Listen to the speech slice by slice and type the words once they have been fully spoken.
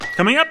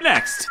Coming up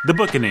next, The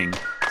Bookening,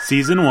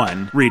 Season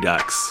 1,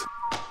 Redux.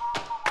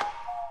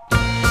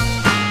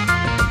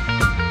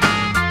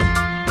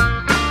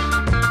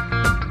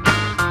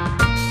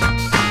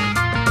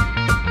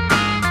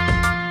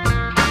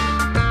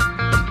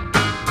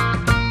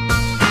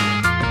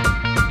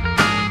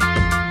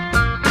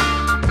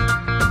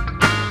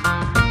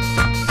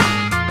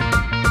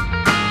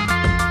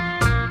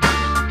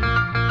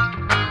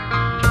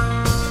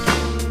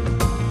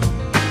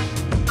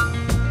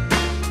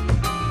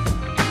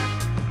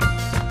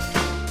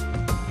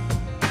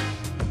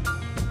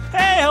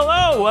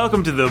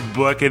 Welcome to The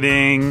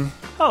Bookening.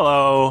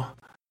 Hello.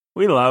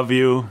 We love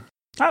you.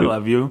 I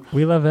love you.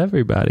 We love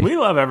everybody. We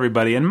love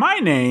everybody. And my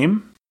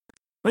name,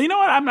 well, you know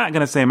what? I'm not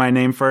going to say my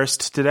name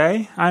first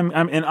today. I'm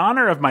in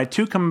honor of my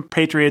two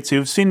compatriots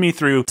who've seen me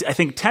through, I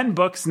think, 10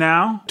 books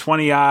now,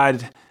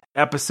 20-odd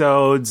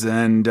episodes,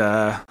 and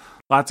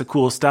lots of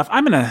cool stuff.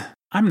 I'm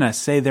gonna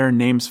say their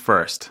names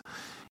first.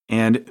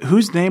 And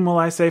whose name will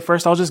I say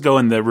first? I'll just go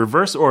in the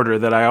reverse order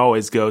that I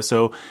always go.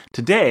 So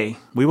today,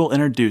 we will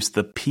introduce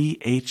the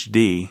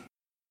PhD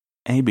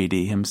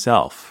ABD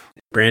himself.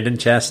 Brandon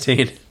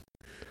Chastain.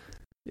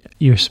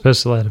 You're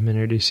supposed to let him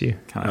introduce you.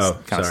 Kind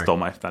of stole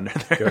my thunder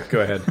there.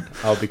 Go ahead.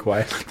 I'll be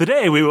quiet.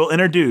 Today, we will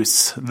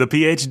introduce the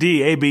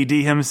PhD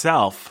ABD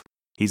himself.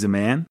 He's a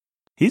man.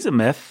 He's a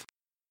myth.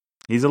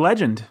 He's a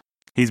legend.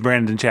 He's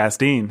Brandon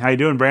Chastain. How you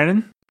doing,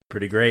 Brandon?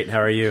 Pretty great. How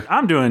are you?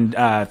 I'm doing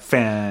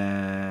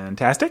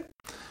fantastic,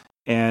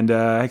 and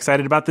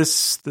excited about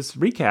this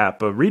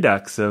recap of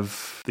Redux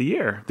of the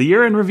year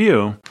in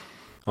review.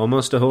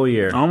 Almost a whole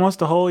year.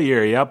 Almost a whole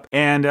year, yep.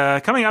 And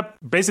coming up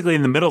basically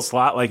in the middle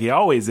slot like he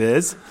always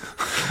is.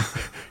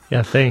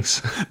 Yeah,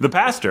 thanks. The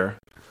pastor,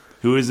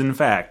 who is in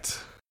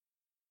fact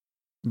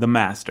the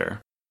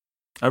master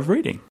of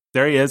reading.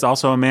 There he is,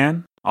 also a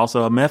man,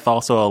 also a myth,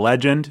 also a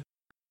legend,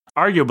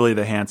 arguably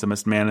the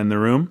handsomest man in the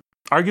room.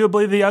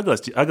 Arguably the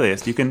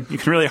ugliest. You can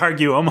really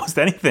argue almost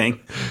anything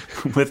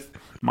with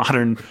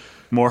modern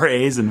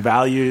mores and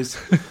values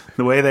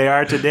the way they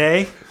are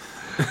today.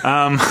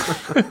 Why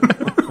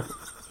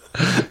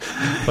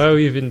are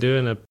we even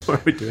doing Why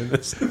are we doing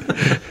this?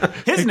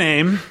 His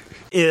name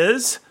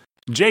is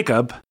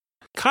Jacob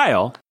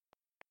Kyle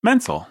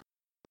Menzel.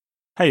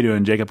 How you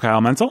doing, Jacob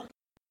Kyle Menzel?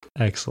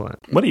 Excellent.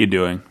 What are you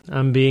doing?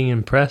 I'm being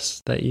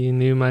impressed that you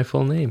knew my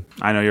full name.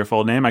 I know your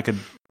full name.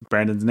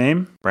 Brandon's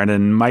name?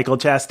 Brandon Michael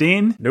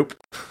Chastain? Nope.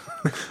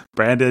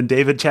 Brandon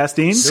David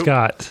Chastain?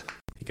 Scott.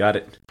 You got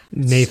it.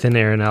 Nathan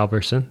Aaron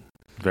Alberson.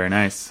 Very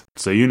nice.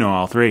 So you know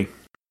all three.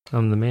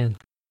 I'm the man.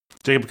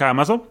 Jacob Kyle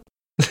Muscle?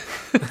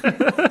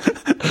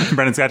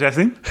 Brendan Scott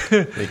Chastain?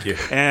 Thank you.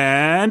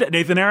 And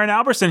Nathan Aaron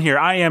Alberson here.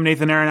 I am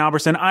Nathan Aaron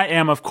Alberson. I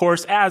am, of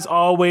course, as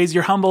always,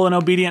 your humble and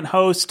obedient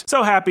host.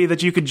 So happy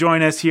that you could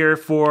join us here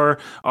for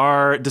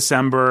our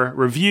December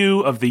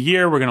review of the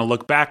year. We're going to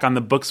look back on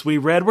the books we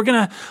read. We're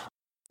going to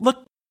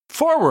look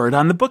forward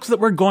on the books that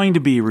we're going to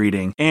be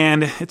reading.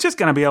 And it's just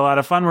going to be a lot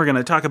of fun. We're going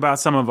to talk about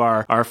some of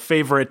our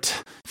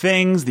favorite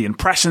things, the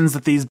impressions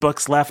that these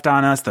books left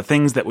on us, the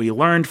things that we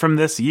learned from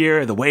this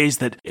year, the ways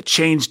that it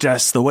changed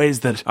us, the ways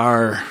that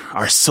our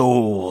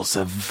souls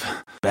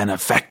have been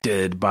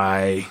affected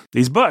by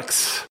these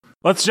books.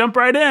 Let's jump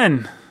right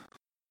in.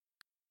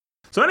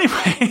 So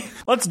anyway,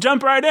 let's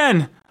jump right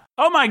in.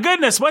 Oh my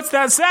goodness, what's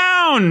that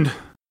sound?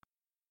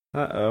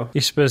 Uh-oh.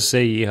 You're supposed to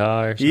say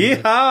yeehaw or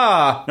something.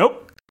 Yeehaw! Nope.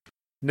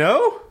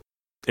 No?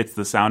 It's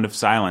the sound of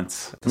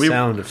silence.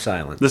 Sound of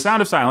silence. The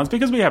sound of silence,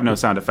 because we have no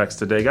sound effects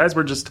today, guys.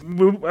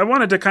 I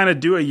wanted to kind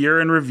of do a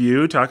year in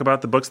review, talk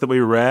about the books that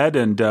we read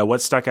and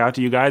what stuck out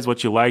to you guys,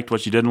 what you liked,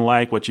 what you didn't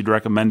like, what you'd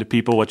recommend to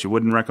people, what you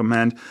wouldn't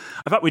recommend.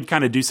 I thought we'd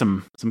kind of do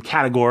some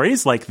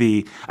categories, like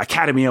the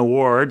Academy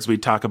Awards.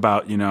 We'd talk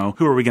about,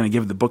 who are we going to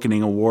give the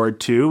Bookening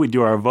Award to? We'd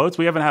do our votes.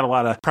 We haven't had a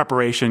lot of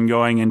preparation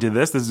going into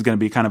this. This is going to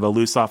be kind of a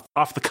loose,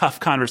 off-the-cuff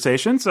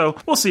conversation, so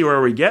we'll see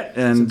where we get.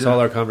 And since all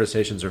our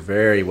conversations are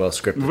very well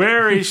scripted.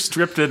 Very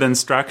scripted and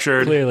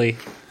structured. Clearly,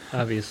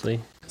 obviously.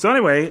 So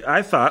anyway,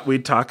 I thought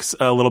we'd talk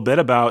a little bit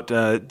about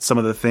some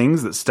of the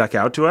things that stuck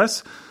out to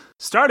us,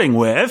 starting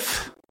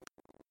with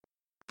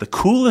the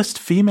coolest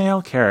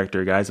female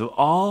character, guys, of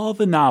all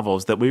the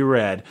novels that we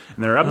read.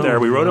 And they're up there.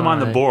 We wrote them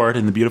on the board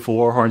in the beautiful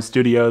Warhorn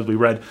Studios. We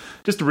read,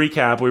 just to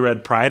recap, we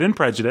read Pride and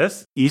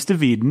Prejudice, East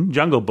of Eden,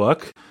 Jungle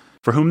Book,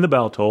 For Whom the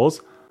Bell Tolls,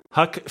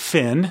 Huck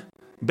Finn,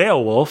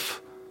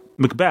 Beowulf,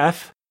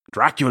 Macbeth,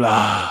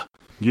 Dracula,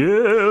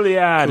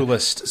 Gilead.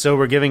 Coolest. So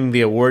we're giving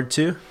the award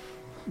to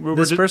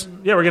this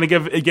person? Yeah, we're going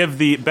to give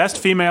the best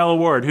female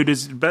award.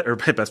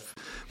 The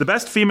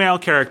best female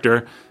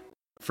character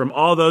from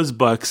all those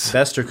books.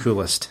 Best or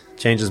coolest?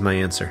 Changes my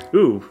answer.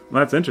 Ooh,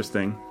 well, that's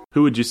interesting.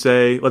 Who would you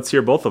say? Let's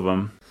hear both of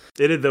them.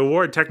 The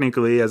award,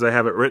 technically, as I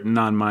have it written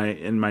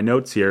in my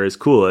notes here, is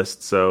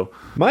coolest. So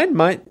mine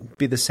might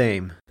be the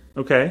same.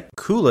 Okay.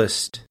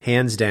 Coolest,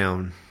 hands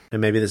down, and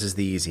maybe this is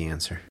the easy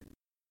answer.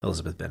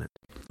 Elizabeth Bennet.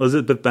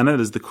 Elizabeth Bennet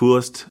is the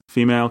coolest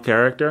female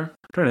character.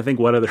 I'm trying to think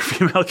what other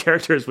female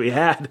characters we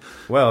had.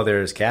 Well,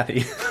 there's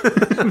Kathy.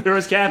 There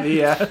was Kathy,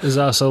 yeah. There's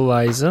also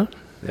Liza.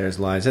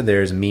 There's Liza.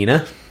 There's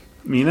Mina.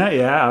 Mina,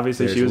 yeah,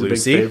 obviously There's she was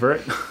Lucy. a big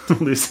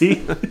favorite. Lucy,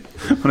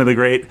 one of the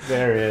great.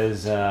 There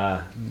is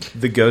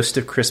the Ghost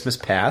of Christmas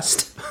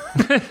Past.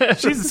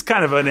 She's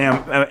kind of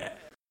an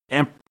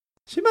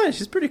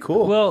She's pretty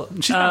cool. Well,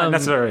 she's not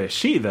necessarily a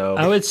she though.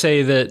 I would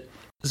say that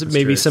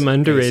maybe true. some It's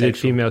underrated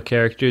asexual. female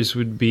characters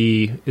would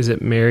be, is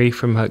it Mary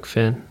from Huck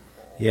Finn?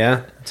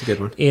 Yeah, that's a good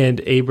one. And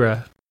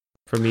Abra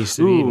from East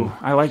of Eden. Ooh,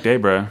 I liked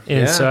Abra. And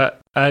Yeah. so,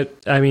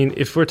 I mean,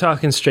 if we're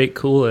talking straight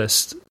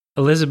coolest,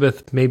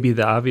 Elizabeth may be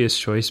the obvious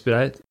choice, but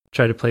I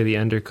try to play the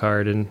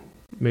undercard and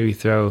maybe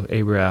throw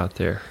Abra out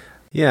there.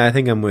 Yeah, I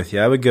think I'm with you.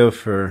 I would go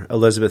for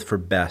Elizabeth for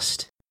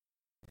best.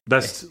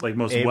 Best, like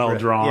most Abra- well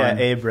drawn.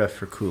 Yeah, Abra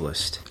for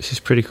coolest. She's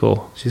pretty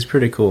cool. She's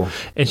pretty cool.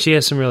 And she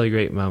has some really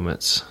great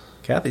moments.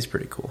 Kathy's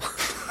pretty cool.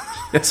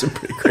 That's some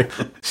pretty great.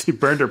 She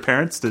burned her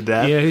parents to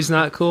death. You know who's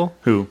not cool?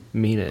 Who?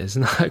 Mina is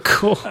not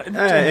cool.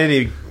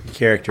 Any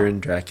character in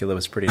Dracula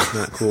was pretty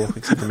not cool,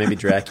 except for maybe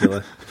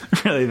Dracula.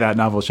 Really, that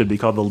novel should be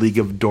called The League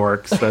of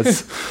Dorks.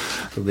 That's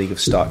The League of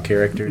Stock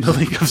Characters. the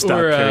League of Stock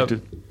Or,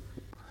 Characters.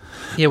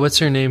 Yeah, what's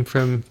her name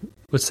from,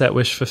 what's that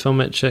wish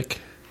fulfillment chick?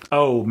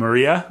 Oh,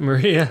 Maria.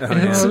 Maria. Oh,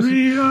 yeah.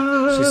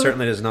 Maria. She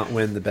certainly does not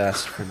win the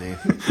best for me.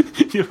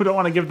 You don't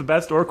want to give the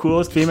best or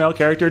coolest female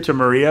character to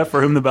Maria,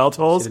 for whom the bell She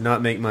tolls. did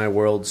not make my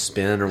world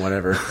spin or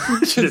whatever.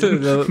 She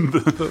didn't-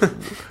 the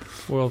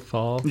world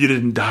fall. You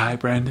didn't die,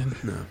 Brandon.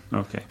 No.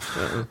 Okay.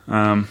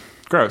 Uh-uh.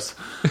 Gross.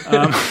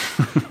 I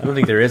don't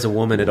think there is a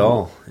woman at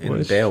all in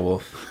What?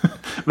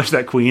 Beowulf. There's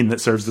that queen that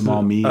serves them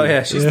all mead. Oh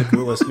yeah, she's the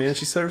coolest, man.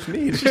 She serves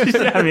mead.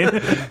 Yeah, I mean,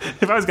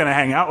 if I was going to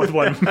hang out with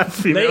one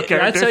female character,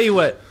 I tell you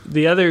what,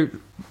 the other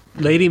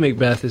Lady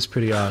Macbeth is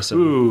pretty awesome.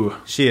 ooh,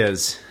 She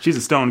is. she's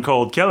a stone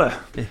cold killer.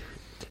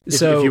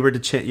 If you were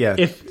to yeah.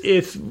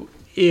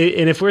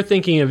 If we're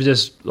thinking of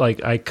just like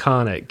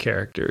iconic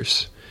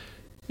characters,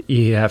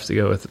 you have to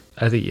go with.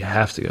 I think you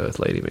have to go with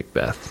Lady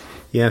Macbeth.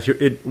 Yeah, if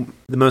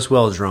the most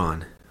well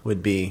drawn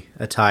would be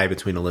a tie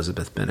between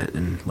Elizabeth Bennet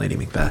and Lady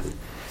Macbeth.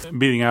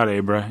 Beating out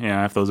Abra,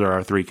 yeah, if those are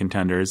our three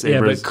contenders. Yeah,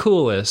 Abra's, but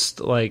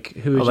coolest, like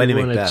who would Lady you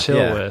want to Macbeth. chill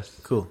Yeah. with?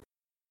 Cool.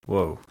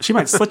 Whoa. she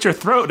might slit your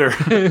throat, or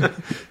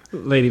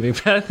Lady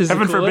Macbeth is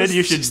heaven the forbid coolest.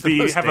 you should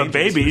most have a dangerous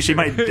baby. for She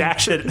might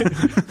dash it,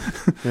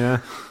 Yeah.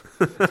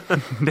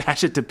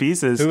 dash it to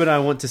pieces. Who would I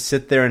want to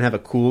sit there and have a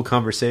cool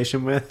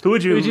conversation with? Who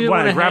would you, Who'd you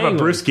want to wanna grab a hang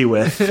with? brewski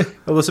with?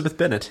 Elizabeth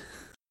Bennet.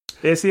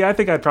 Yeah, see, I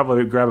think I'd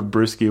probably grab a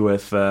brewski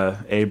with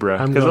Abra,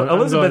 I'm because going,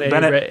 Elizabeth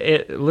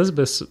Bennet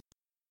Elizabeth's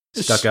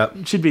Stuck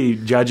up. should be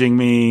judging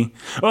me.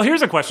 Well,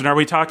 here's a question: are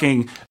we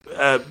talking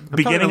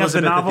beginning of the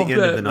Elizabeth at novel? the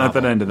end of the At the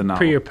novel. end of the novel.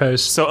 pre or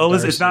post. So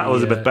it's not Darcy,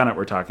 Elizabeth Bennet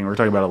we're talking. We're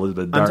talking about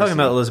Elizabeth Darcy. I'm talking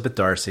about Elizabeth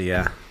Darcy,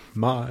 yeah.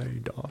 My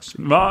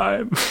Darcy. my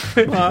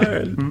My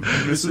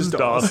Mrs.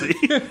 Darcy.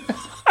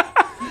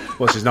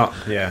 Well, she's not,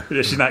 yeah.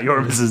 Yeah, she's not your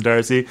Mrs.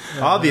 Darcy.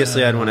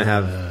 Obviously, I'd want to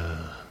have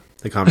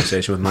the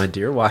conversation with my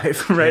dear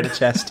wife, Right. Anna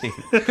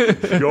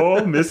Chastain.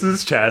 Your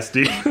Mrs.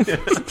 Chastity.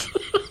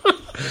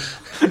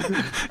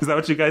 Is that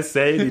what you guys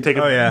say? Do you take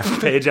a Oh, yeah.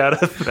 page out of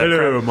that?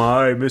 Hello,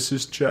 my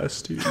Mrs.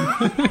 Chastain.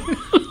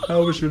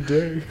 How was your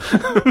day?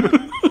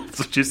 That's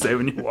what you say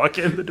when you walk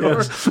in the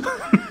door.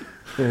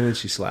 And then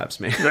she slaps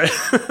me.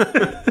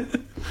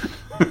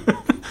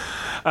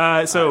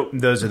 So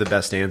Those are the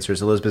best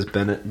answers. Elizabeth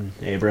Bennet and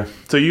Abra.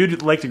 So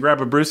you'd like to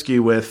grab a brewski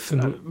with?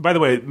 By the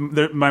way,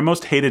 my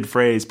most hated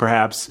phrase,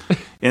 perhaps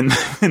in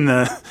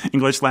the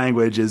English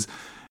language, is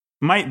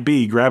might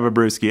be grab a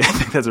brewski. I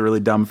think that's a really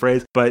dumb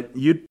phrase, but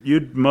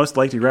you'd most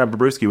like to grab a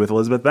brewski with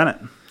Elizabeth Bennet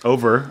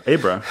over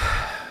Abra.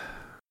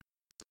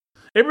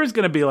 Abra's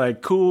going to be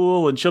like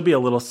cool, and she'll be a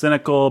little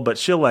cynical, but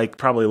she'll like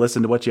probably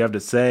listen to what you have to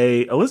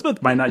say.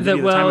 Elizabeth might not give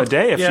you the time of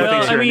day if she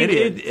thinks you're an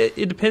idiot.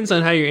 It depends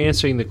on how you're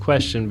answering the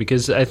question,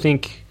 because I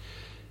think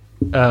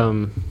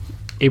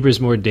Abra's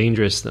more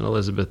dangerous than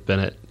Elizabeth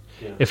Bennet.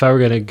 Yeah. If I were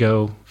going to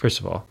go, first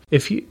of all,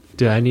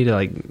 do I need to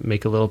like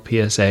make a little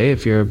PSA?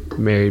 If you're a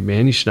married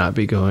man, you should not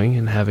be going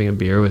and having a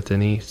beer with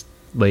any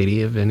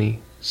lady of any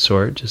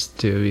sort, just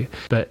two of you.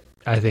 But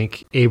I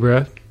think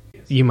Abra,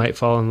 you might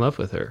fall in love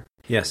with her.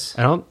 Yes.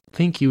 I don't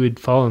think you would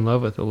fall in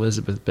love with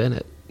Elizabeth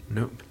Bennet.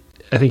 Nope.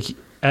 I think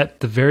at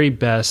the very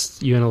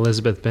best, you and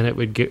Elizabeth Bennet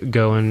would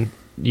go and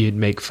you'd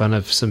make fun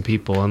of some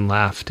people and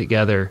laugh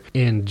together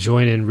and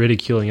join in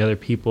ridiculing other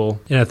people.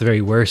 And at the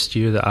very worst,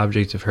 you're the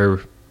object of her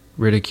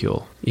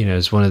ridicule.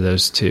 Is one of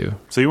those two.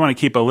 So you want to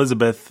keep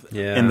Elizabeth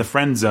Yeah. in the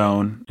friend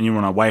zone, and you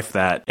want to wife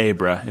that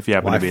Abra if you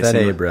happen Wife to be a that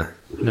single. Abra.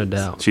 No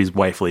doubt. She's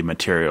wifely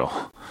material,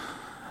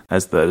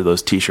 as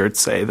those T-shirts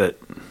say that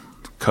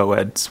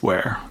co-eds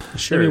wear.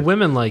 Sure. I mean,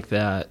 women like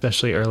that,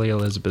 especially early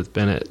Elizabeth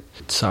Bennet.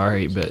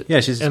 Sorry, but Yeah,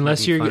 she's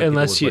unless making fun of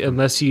people with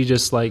unless you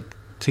just like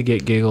to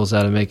get giggles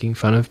out of making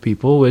fun of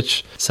people,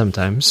 which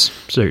sometimes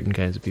certain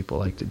kinds of people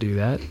like to do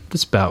that.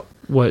 That's about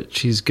what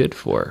she's good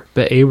for.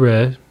 But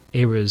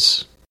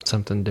Abra's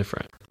something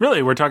different.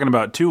 Really, we're talking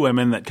about two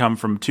women that come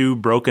from two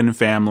broken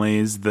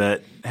families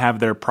that have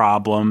their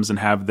problems and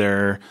have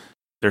their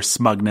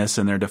smugness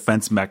and their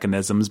defense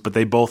mechanisms, but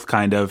they both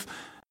kind of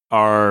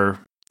are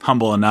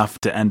humble enough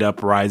to end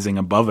up rising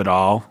above it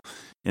all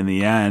in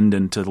the end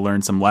and to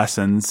learn some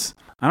lessons.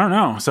 I don't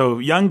know. So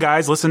young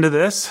guys, listen to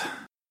this.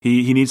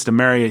 He needs to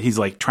marry. He's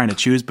like trying to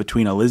choose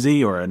between a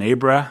Lizzie or an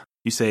Abra.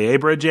 You say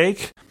Abra,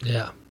 Jake?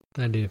 Yeah,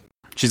 I do.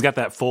 She's got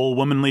that full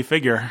womanly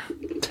figure.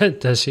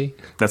 Does she?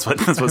 That's what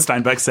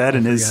Steinbeck said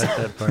in his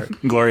that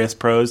part. glorious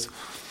prose.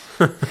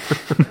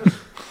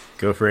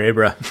 Go for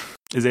Abra.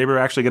 Is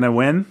Abra actually going to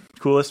win?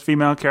 Coolest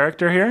female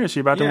character here? Is she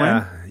about to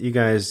win? You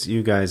guys.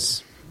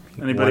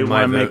 Anybody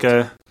want to make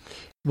a...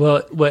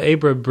 Well, what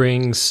Abra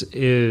brings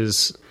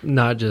is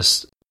not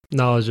just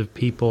knowledge of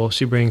people.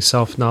 She brings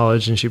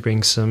self-knowledge, and she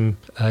brings some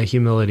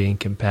humility and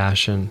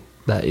compassion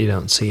that you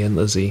don't see in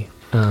Lizzie.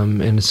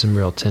 And some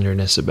real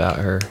tenderness about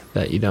her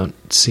that you don't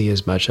see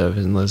as much of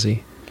in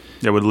Lizzie.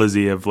 Yeah, would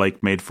Lizzie have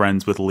like made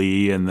friends with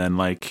Lee and then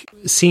like...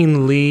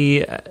 Seen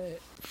Lee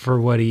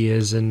for what he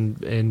is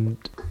and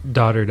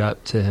daughtered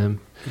up to him?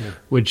 Yeah.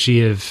 Would she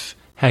have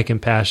had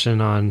compassion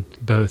on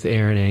both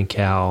Aaron and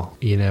Cal,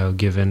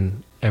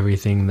 given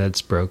everything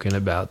that's broken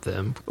about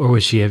them? Or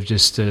would she have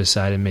just stood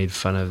aside and made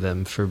fun of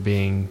them for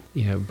being,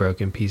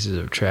 broken pieces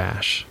of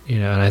trash?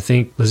 And I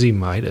think Lizzie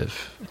might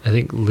have. I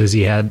think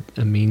Lizzie had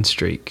a mean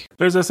streak.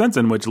 There's a sense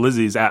in which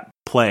Lizzie's at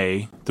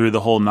play through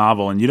the whole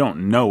novel, and you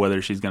don't know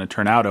whether she's going to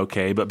turn out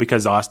okay, but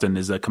because Austen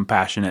is a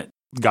compassionate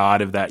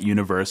god of that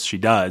universe, she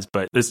does.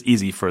 But it's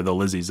easy for the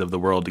Lizzies of the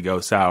world to go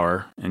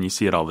sour, and you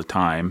see it all the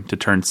time, to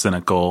turn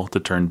cynical, to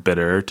turn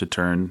bitter,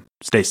 to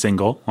stay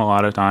single a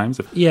lot of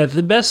times. Yeah,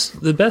 the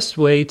best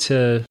way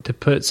to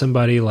put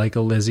somebody like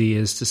a Lizzie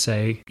is to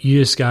say, you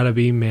just got to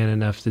be man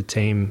enough to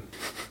tame...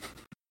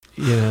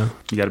 You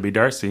got to be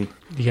Darcy.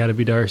 You got to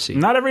be Darcy.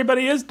 Not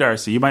everybody is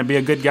Darcy. You might be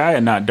a good guy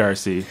and not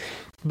Darcy.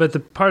 But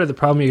the part of the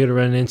problem you're going to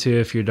run into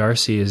if you're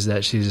Darcy is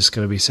that she's just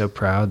going to be so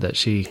proud that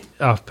she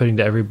off-putting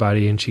to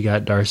everybody, and she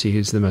got Darcy,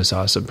 who's the most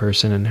awesome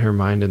person in her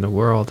mind in the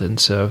world, and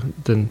so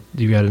then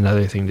you got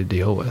another thing to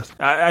deal with.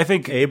 I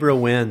think Abra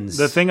wins.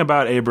 The thing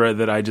about Abra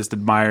that I just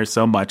admire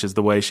so much is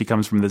the way she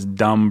comes from this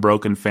dumb,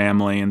 broken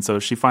family, and so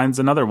she finds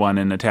another one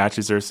and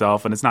attaches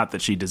herself, and it's not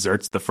that she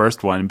deserts the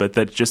first one, but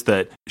that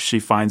she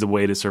finds a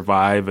way to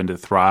survive and to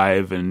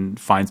thrive and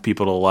finds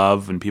people to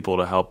love and people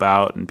to help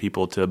out and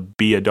people to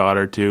be a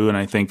daughter to, and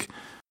I think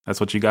that's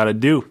what you got to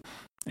do,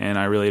 and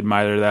I really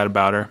admire that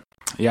about her.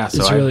 Yeah,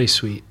 so it's really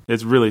sweet.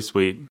 It's really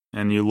sweet,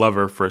 and you love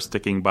her for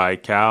sticking by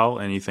Cal,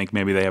 and you think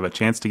maybe they have a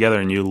chance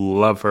together, and you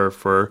love her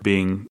for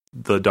being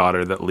the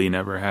daughter that Lee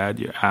never had.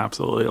 You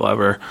absolutely love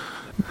her.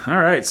 All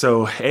right,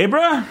 so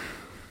Abra,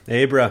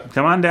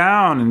 come on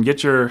down and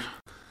get your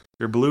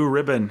blue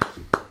ribbon.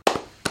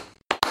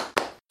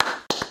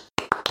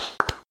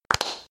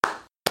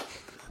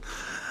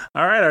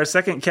 All right, our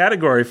second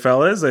category,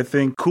 fellas, I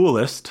think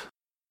coolest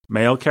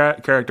male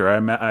character.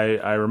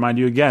 I remind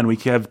you again, we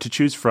have to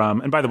choose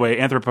from. And by the way,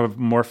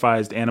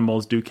 anthropomorphized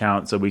animals do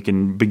count, so we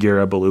can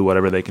Bagheera, Baloo,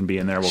 whatever they can be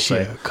in there. We'll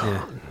say.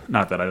 Yeah.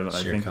 Not that I don't.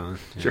 I think Khan.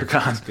 Shere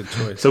Khan. That's a good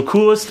choice. So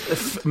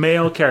coolest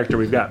male character,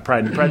 we've got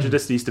Pride and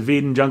Prejudice, East of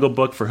Eden, Jungle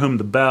Book, For Whom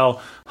the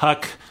Bell,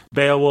 Huck,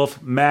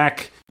 Beowulf,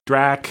 Mac,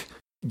 Drac,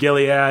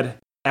 Gilead,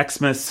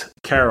 Xmas,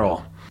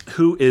 Carol.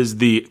 Who is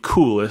the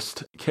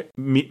coolest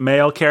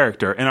male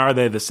character, and are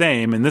they the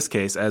same in this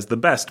case as the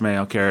best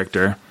male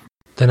character?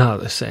 They're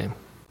not the same.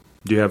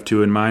 Do you have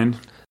two in mind?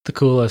 The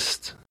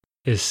coolest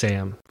is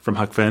Sam. From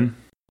Huck Finn?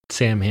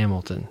 Sam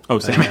Hamilton. Oh,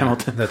 Sam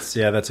Hamilton. That's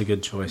a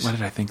good choice. What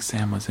did I think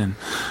Sam was in?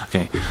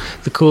 Okay.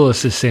 The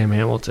coolest is Sam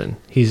Hamilton.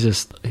 He's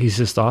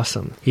just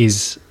awesome.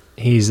 He's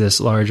this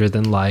larger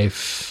than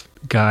life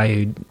guy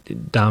who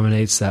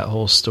dominates that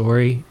whole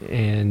story,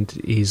 and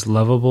he's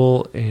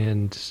lovable,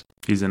 and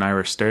he's an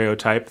Irish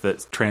stereotype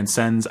that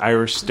transcends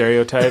Irish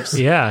stereotypes.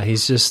 Yeah,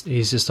 he's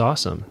just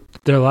awesome.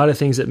 There are a lot of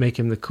things that make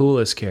him the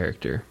coolest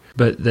character,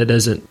 but that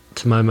doesn't,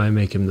 to my mind,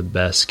 make him the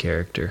best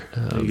character.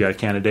 You got a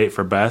candidate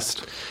for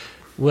best?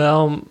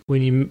 Well,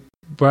 when you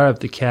brought up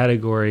the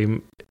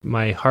category,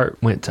 my heart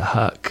went to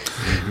Huck.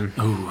 Mm-hmm.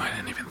 Oh, I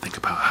didn't even think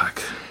about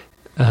Huck.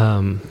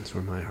 That's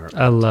where my heart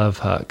went. I love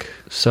Huck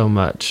so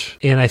much.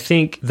 And I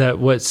think that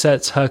what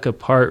sets Huck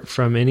apart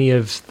from any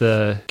of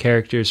the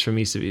characters from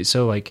East of Eden,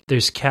 so like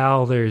there's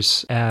Cal,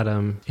 there's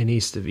Adam in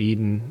East of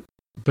Eden,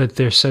 but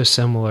they're so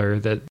similar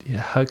that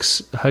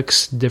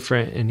Huck's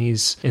different, and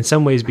he's in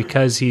some ways,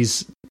 because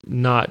he's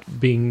not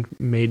being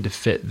made to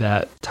fit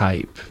that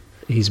type,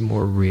 he's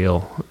more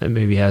real and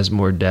maybe has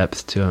more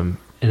depth to him.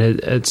 And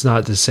it's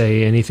not to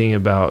say anything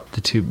about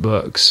the two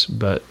books,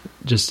 but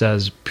just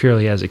as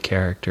purely as a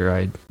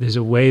character, there's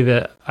a way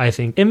that I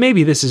think, and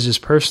maybe this is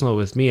just personal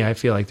with me, I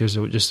feel like there's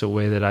just a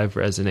way that I've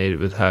resonated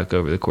with Huck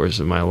over the course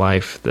of my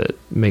life that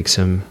makes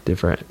him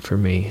different for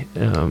me.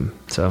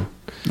 So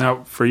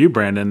now, for you,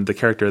 Brandon, the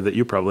character that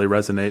you probably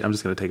resonate, I'm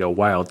just going to take a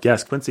wild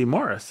guess, Quincy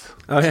Morris.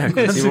 Oh, yeah,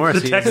 Quincy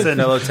Morris. The Texan. He's a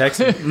fellow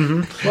Texan.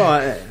 Mm-hmm.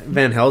 Well,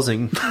 Van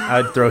Helsing,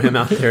 I'd throw him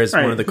out there as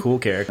one of the cool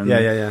characters.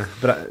 Yeah.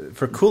 But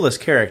for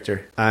coolest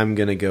character, I'm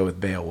going to go with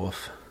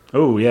Beowulf.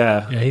 Oh,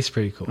 yeah. Yeah, he's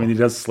pretty cool. I mean, he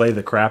does slay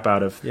the crap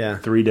out of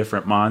 3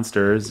 different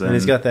monsters. And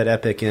he's got that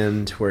epic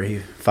end where he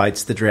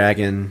fights the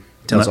dragon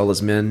Tells all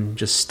his men,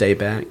 just stay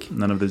back.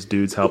 None of his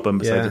dudes help him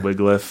besides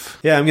Wiglif.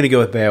 Yeah, I'm going to go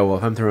with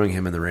Beowulf. I'm throwing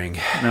him in the ring.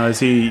 Now, is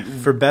he...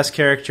 For best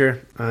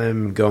character,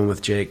 I'm going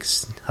with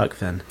Jake's Huck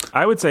Finn.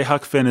 I would say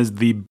Huck Finn is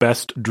the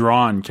best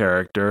drawn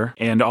character,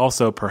 and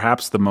also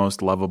perhaps the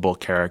most lovable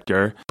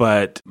character.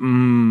 But,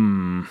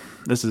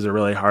 this is a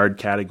really hard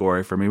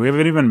category for me. We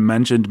haven't even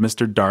mentioned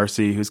Mr.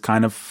 Darcy, who's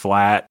kind of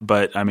flat,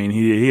 but, I mean,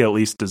 he at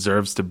least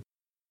deserves to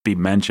be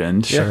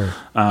mentioned. Sure.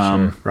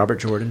 Sure. Robert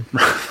Jordan.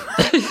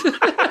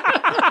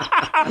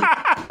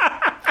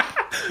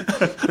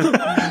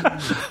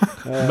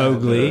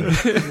 Mowgli.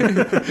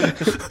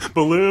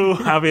 Baloo,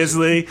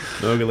 obviously.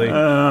 Mowgli.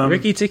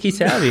 Ricky Tikki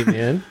Tavi,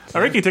 man.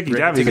 Ricky Tikki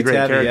Tavi is a great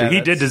character. Yeah,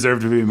 he did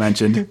deserve to be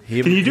mentioned.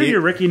 Can you do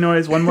your Ricky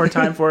noise one more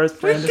time for us,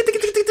 Brandon?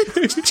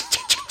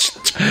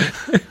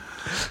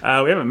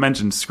 We haven't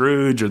mentioned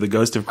Scrooge or the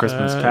Ghost of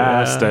Christmas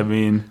Past. I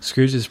mean,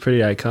 Scrooge is pretty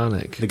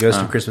iconic. The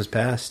Ghost of Christmas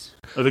Past.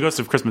 Or the Ghost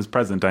of Christmas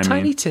Present, I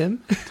Tiny mean.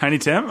 Tim. Tiny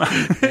Tim?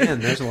 Man,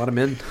 there's a lot of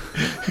men.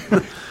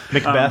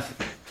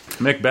 Macbeth.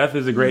 Macbeth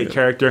is a great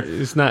character.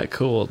 It's not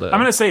cool, though. I'm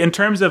going to say, in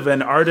terms of a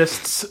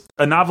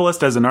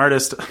novelist as an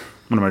artist,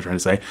 what am I trying to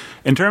say?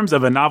 In terms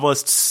of a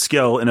novelist's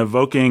skill in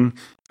evoking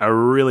a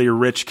really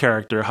rich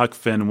character, Huck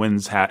Finn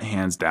wins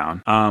hands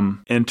down.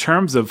 In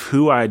terms of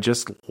who I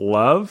just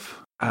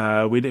love,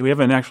 we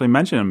haven't actually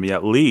mentioned him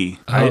yet, Lee.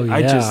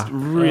 I just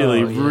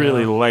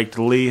really liked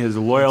Lee, his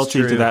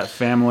loyalty to that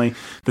family.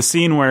 The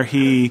scene where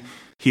he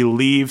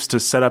leaves to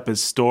set up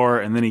his store,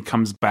 and then he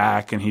comes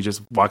back and he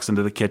just walks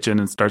into the kitchen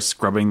and starts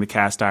scrubbing the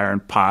cast iron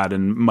pot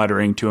and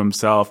muttering to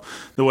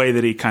himself. The way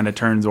that he kind of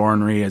turns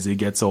ornery as he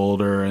gets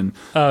older. And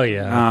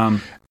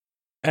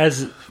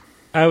as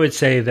I would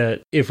say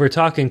that if we're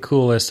talking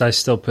coolest, I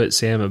still put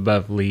Sam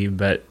above Lee,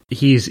 but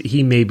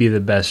he may be the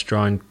best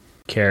drawn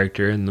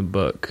character in the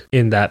book,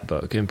 in that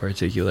book in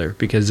particular,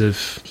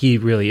 because he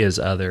really is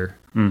other.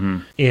 Mm-hmm.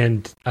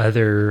 And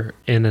other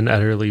in an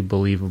utterly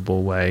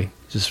believable way.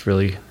 Just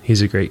really,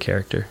 he's a great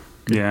character.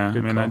 Good I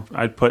mean,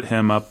 I'd put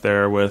him up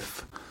there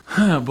with,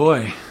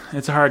 boy,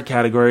 it's a hard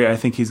category. I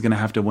think he's going to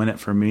have to win it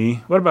for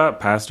me. What about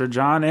Pastor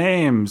John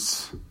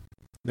Ames?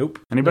 Nope.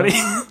 Anybody?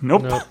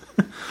 Nope.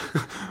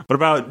 What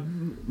about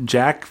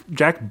Jack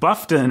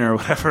Buffton or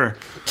whatever?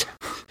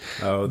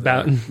 Oh,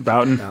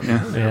 Boughton.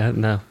 Yeah,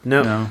 no.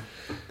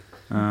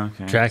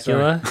 Okay.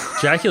 Dracula.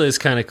 Dracula is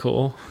kind of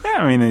cool. Yeah,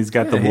 I mean, he's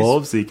got the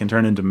wolves. He can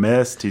turn into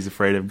mist. He's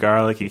afraid of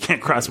garlic. He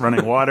can't cross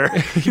running water.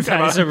 He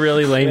has a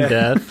really lame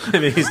death. I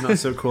mean, he's not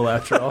so cool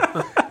after all.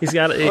 He's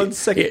got on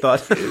second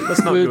thought. Let's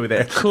not go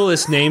there.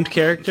 Coolest named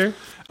character.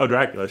 Oh,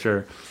 Dracula,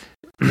 sure.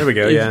 There we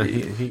go. Yeah.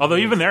 Although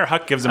even there,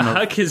 Huck gives him a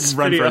Huck is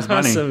run for his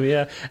awesome, money.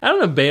 Yeah, I don't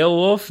know.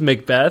 Beowulf,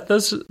 Macbeth.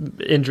 Those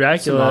in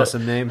Dracula. Some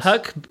awesome names.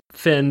 Huck,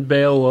 Finn,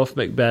 Beowulf,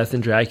 Macbeth,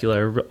 and Dracula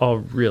are all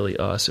really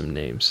awesome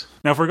names.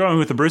 Now, if we're going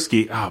with the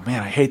brewski, oh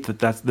man, I hate that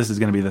this is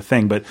going to be the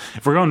thing. But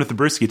if we're going with the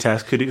brewski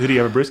test, who do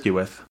you have a brewski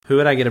with? Who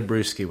would I get a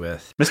brewski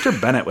with? Mr.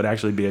 Bennett would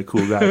actually be a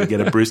cool guy to get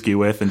a brewski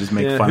with and just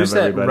make fun who's of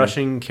everybody. That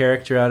Russian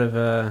character out of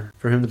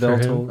For Whom the Bell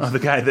Tolls? Oh, the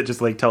guy that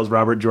just like tells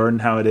Robert Jordan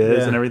how it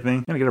is and everything.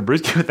 You gonna get a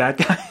brewski with that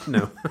guy?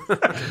 No.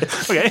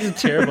 Okay, it's a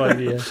terrible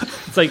idea.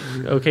 It's like,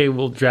 okay,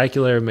 well,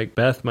 Dracula or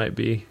Macbeth might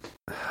be.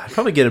 I'd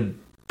probably get a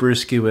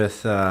brewski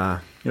with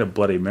get a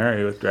Bloody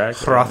Mary with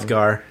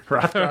Dracula.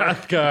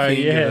 Hrothgar,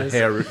 yes.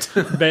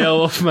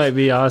 Beowulf might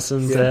be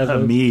awesome to have a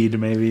mead,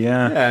 maybe.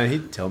 Yeah,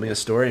 he'd tell me a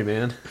story,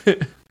 man.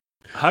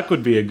 Huck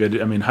would be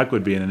Huck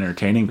would be an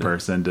entertaining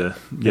person to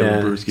give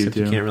a brewski to.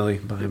 You can't really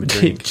buy him a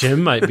drink.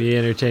 Jim might be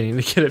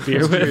entertaining to get a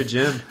beer with.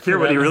 Jim. Fear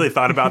what he really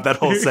thought about that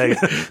whole segment.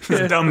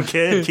 This dumb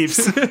kid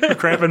keeps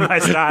cramping my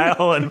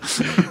style and.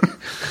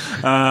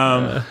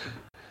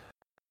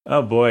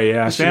 Oh boy,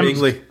 yeah. Mr.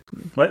 Bingley.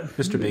 What?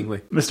 Mr. Bingley.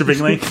 Mr.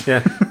 Bingley?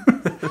 Yeah.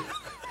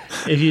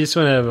 If you just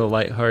want to have a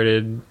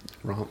lighthearted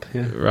romp.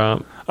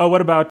 Oh,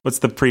 what about what's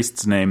the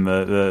priest's name?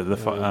 He'd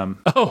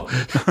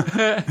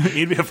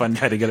be a fun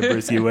guy to get a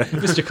brewski with.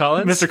 Mr.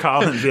 Collins. Mr.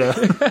 Collins, yeah.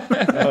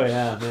 Oh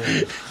yeah,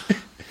 man.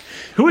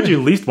 Who would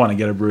you least want to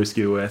get a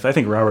brewski with? I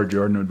think Robert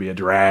Jordan would be a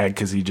drag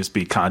because he'd just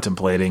be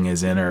contemplating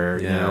his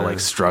inner,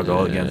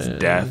 struggle against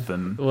death.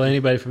 And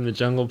anybody from the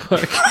Jungle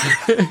Book.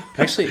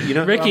 Actually,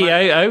 Ricky,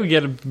 I would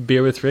get a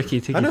beer with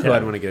Ricky. I know who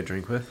I'd want to get a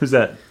drink with. Who's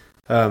that?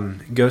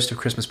 Ghost of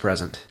Christmas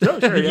Present. Oh,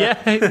 sure,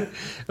 yeah.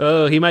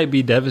 Oh, he might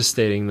be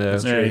devastating though.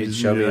 That's true. He'd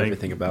show me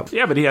everything about.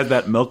 Yeah, but he has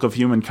that milk of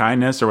human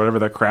kindness or whatever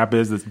that crap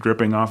is that's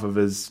dripping off of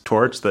his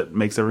torch that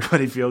makes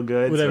everybody feel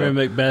good. Whatever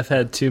Macbeth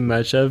had too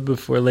much of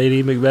before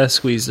Lady Macbeth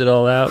squeezed it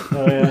all out.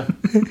 Oh yeah.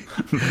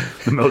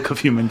 The milk of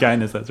human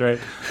kindness. That's right.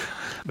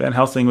 Van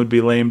Helsing would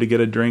be lame to get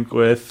a drink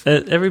with.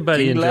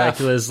 Everybody King in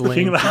Dracula is lame.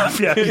 King Laugh.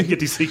 Yeah, you get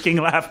to see King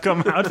Laugh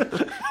come out.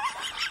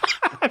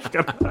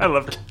 I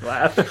love King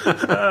Laugh.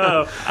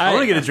 I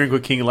want to get a drink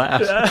with King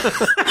Laugh.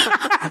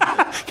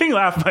 King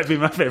Laugh might be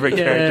my favorite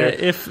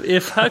character.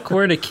 If Huck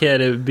weren't a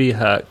kid, it would be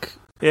Huck.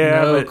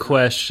 Yeah, no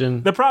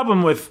question. The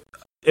problem with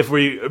if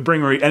we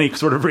bring any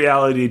sort of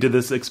reality to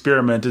this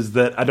experiment, is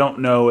that I don't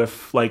know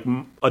if like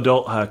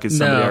adult Huck is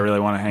somebody I really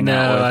want to hang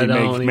out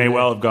with. He may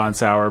well have gone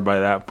sour by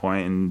that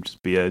point and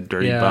just be a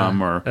dirty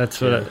bum or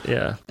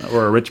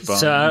or a rich bum.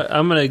 So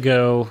I'm gonna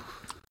go.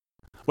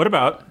 What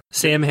about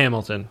Sam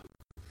Hamilton?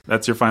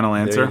 That's your final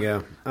answer.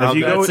 There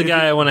you go. That's the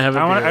guy I want to have.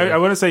 I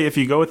want to say if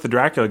you go with the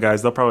Dracula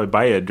guys, they'll probably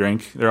buy you a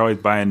drink. They're always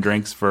buying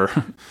drinks for.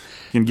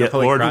 You can get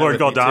Lord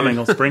Godalming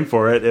will spring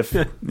for it if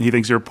he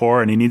thinks you're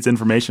poor and he needs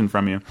information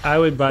from you. I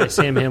would buy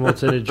Sam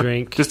Hamilton a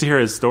drink. Just to hear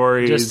his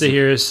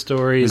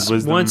stories.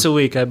 His Once a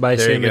week, I'd buy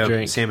Sam a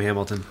drink. Sam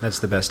Hamilton. That's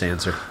the best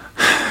answer.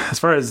 As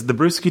far as the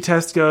Brewski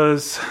test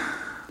goes...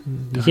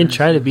 You can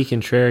try to be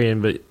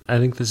contrarian, but I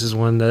think this is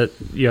one that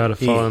you ought to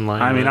fall in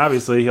line with.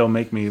 Obviously, he'll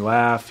make me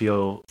laugh.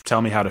 He'll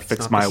tell me how to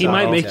fix my wall. He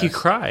might make you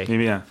cry.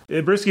 Maybe, yeah.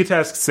 Brewski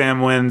test,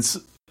 Sam wins.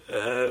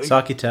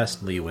 Sake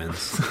test, Lee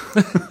wins.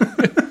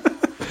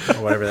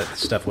 Or whatever that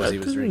stuff was he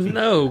was drinking.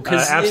 No,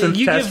 because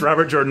absinthe test,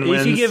 Robert Jordan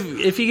wins.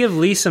 If you give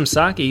Lee some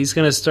sake, he's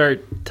going to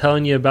start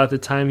telling you about the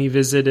time he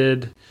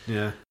visited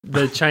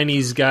the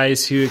Chinese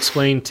guys who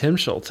explained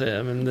Timshel to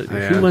him, and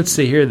who wants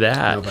to hear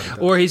that?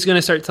 Or he's going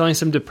to start telling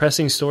some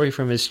depressing story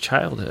from his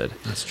childhood.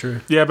 That's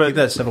true. Yeah, but keep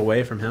that stuff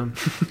away from him.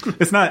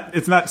 It's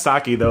not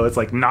sake though. It's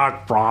like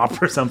knock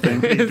prop or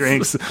something. He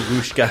drinks.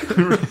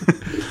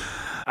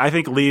 I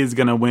think Lee is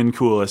going to win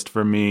coolest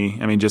for me.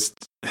 I mean,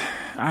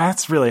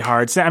 that's really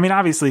hard. I mean,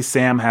 obviously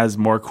Sam has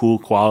more cool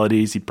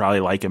qualities. You'd probably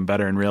like him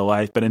better in real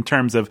life. But in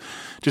terms of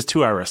just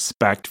who I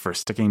respect for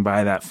sticking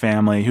by that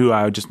family, who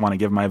I would just want to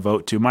give my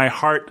vote to,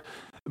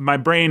 my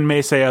brain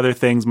may say other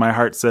things. My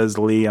heart says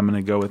Lee. I'm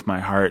going to go with my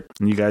heart.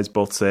 And you guys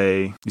both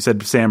you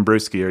said Sam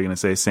Brewski. Are you going to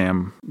say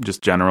Sam,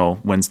 just general,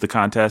 wins the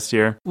contest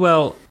here?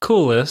 Well,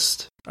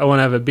 coolest. I want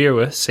to have a beer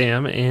with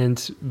Sam,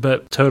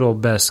 but total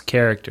best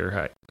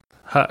character,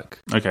 Huck.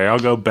 Okay, I'll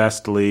go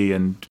best Lee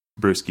and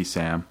Brewski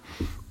Sam.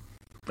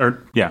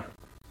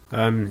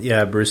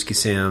 Brewski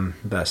Sam,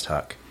 best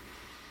Huck.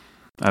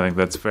 I think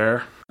that's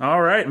fair.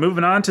 All right,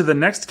 moving on to the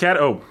next cat.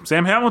 Oh,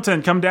 Sam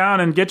Hamilton, come down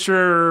and get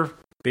your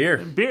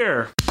beer.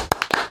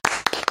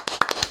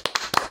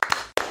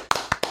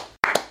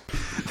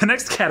 The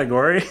next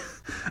category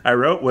I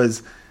wrote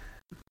was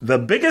the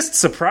biggest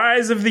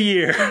surprise of the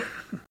year.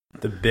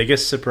 The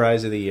biggest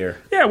surprise of the year.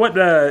 Yeah,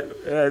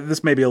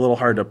 this may be a little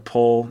hard to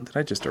pull. Did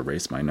I just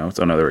erase my notes?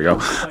 Oh, no, there we go.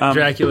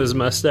 Dracula's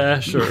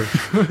mustache? Or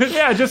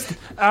yeah, just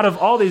out of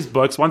all these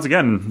books, once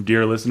again,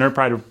 dear listener,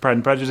 Pride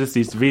and Prejudice,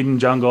 East of Eden,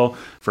 Jungle,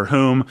 For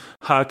Whom,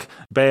 Huck,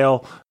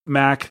 Bale,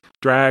 Mac,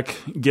 Drac,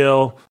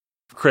 Gil,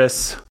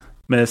 Chris,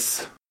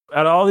 Miss.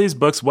 Out of all these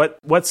books,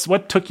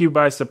 what took you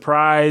by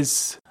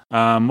surprise?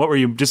 What were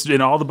you, just in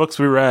all the books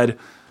we read...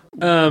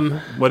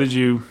 what did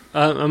you...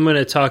 I'm going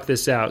to talk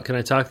this out. Can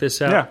I talk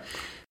this out? Yeah.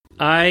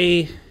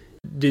 I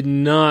did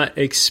not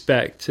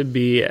expect to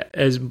be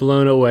as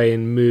blown away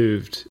and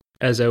moved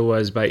as I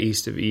was by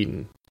East of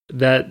Eden.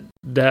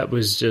 That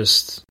was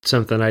just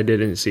something I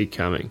didn't see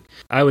coming.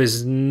 I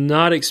was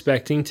not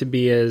expecting to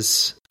be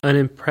as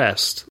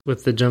unimpressed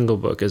with the Jungle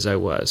Book as I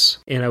was.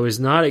 And I was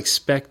not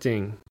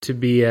expecting to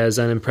be as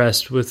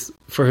unimpressed with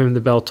For Whom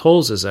the Bell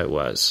Tolls as I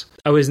was.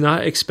 I was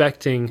not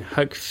expecting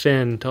Huck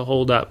Finn to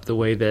hold up the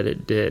way that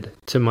it did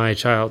to my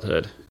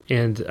childhood.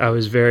 And I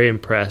was very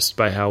impressed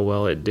by how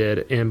well it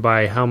did and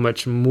by how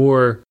much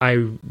more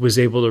I was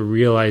able to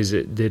realize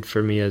it did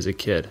for me as a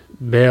kid.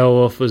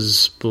 Beowulf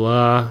was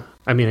blah.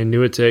 I mean, I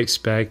knew what to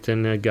expect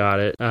and I got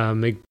it.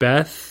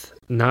 Macbeth,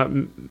 not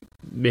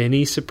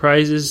many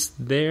surprises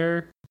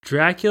there.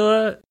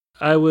 Dracula,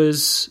 I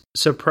was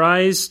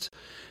surprised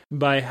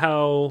by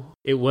how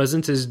it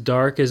wasn't as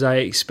dark as I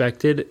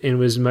expected and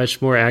was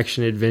much more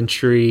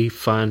action-adventure-y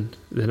fun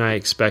than I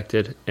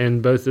expected.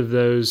 And both of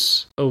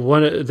those,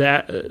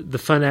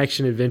 the fun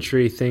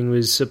action-adventure-y thing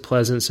was a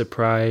pleasant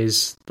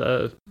surprise.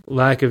 The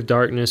lack of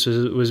darkness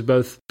was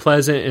both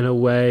pleasant in a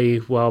way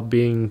while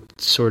being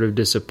sort of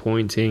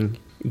disappointing.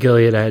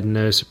 Gilead I had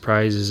no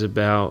surprises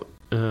about,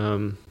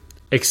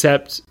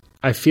 except...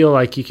 I feel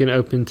like you can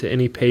open to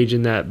any page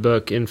in that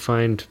book and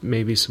find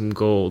maybe some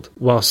gold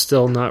while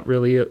still not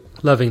really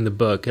loving the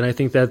book. And I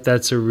think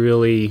that's a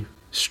really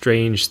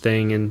strange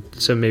thing and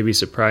so maybe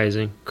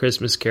surprising.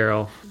 Christmas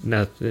Carol,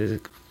 nothing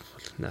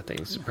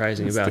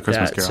surprising about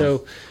that. Carol.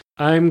 So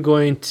I'm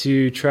going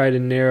to try to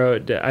narrow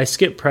it down. I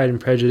skipped Pride and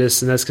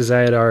Prejudice, and that's because I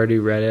had already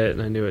read it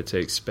and I knew what to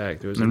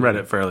expect. And read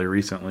it fairly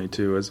recently,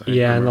 too.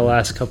 In the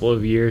last couple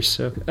of years.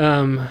 So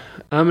I'm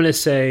going to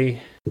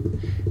say...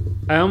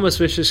 I almost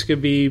wish this could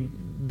be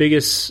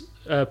biggest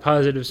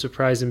positive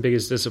surprise and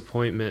biggest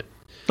disappointment.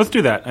 Let's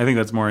do that. I think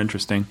that's more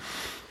interesting.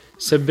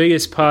 So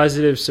biggest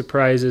positive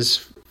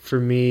surprises for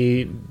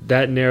me,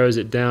 that narrows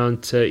it down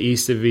to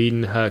East of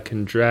Eden, Huck,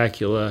 and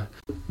Dracula.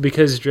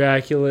 Because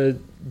Dracula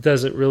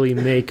doesn't really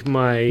make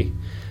my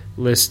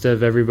list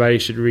of everybody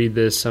should read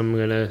this, I'm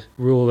going to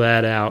rule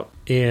that out.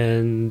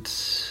 And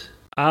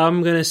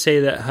I'm going to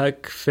say that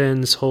Huck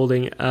Finn's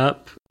holding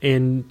up.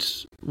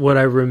 And what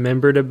I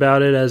remembered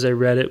about it as I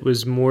read it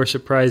was more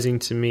surprising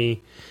to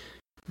me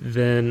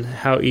then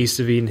How East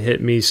of Eden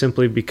hit me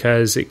simply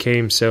because it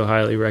came so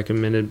highly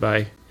recommended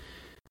by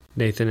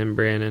Nathan and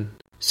Brandon.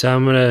 So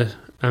I'm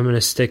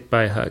gonna stick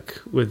by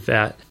Huck with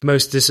that.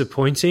 Most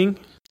disappointing,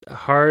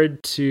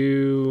 hard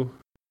to.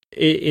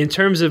 In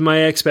terms of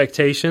my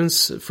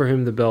expectations, For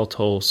Whom the Bell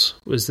Tolls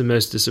was the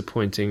most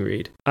disappointing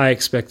read. I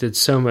expected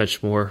so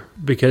much more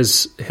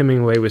because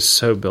Hemingway was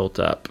so built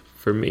up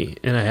for me,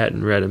 and I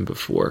hadn't read him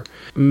before.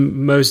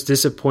 Most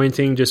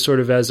disappointing, just sort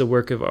of as a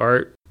work of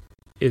art,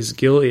 is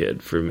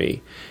Gilead for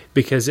me,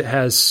 because it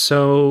has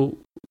so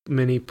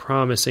many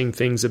promising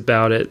things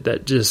about it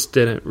that just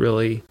didn't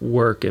really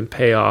work and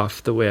pay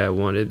off the way I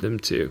wanted them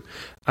to.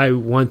 I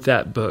want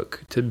that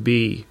book to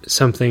be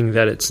something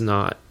that it's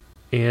not.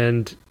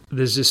 And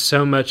there's just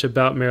so much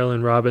about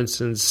Marilyn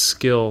Robinson's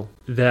skill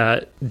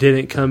that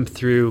didn't come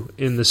through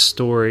in the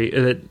story,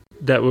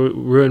 that were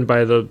ruined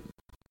by the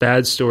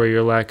bad story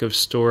or lack of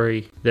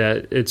story,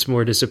 that it's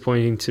more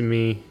disappointing to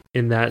me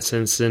in that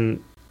sense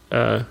than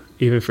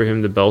even For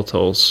Him the Bell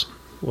Tolls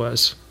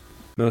was.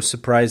 Most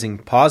surprising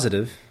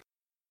positive,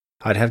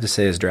 I'd have to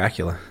say, is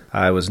Dracula.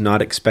 I was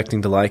not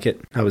expecting to like it.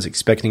 I was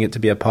expecting it to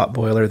be a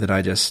potboiler that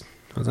I was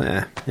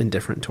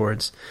indifferent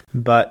towards.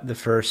 But the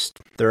first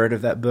third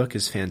of that book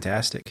is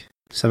fantastic.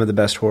 Some of the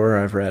best horror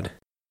I've read.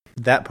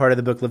 That part of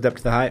the book lived up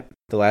to the hype.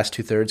 The last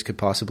 2/3 could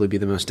possibly be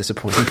the most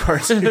disappointing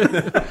parts. But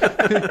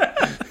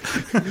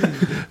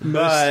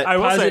I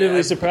will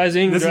positively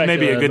surprising. This Dracula, is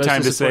maybe a good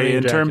time to say,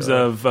 in Dracula. terms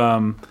of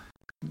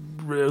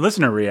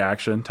listener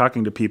reaction,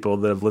 talking to people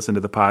that have listened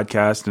to the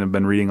podcast and have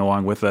been reading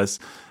along with us,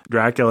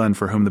 Dracula and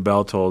For Whom the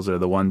Bell Tolls are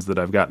the ones that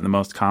I've gotten the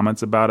most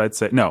comments about, I'd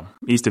say. No,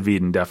 East of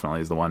Eden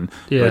definitely is the one,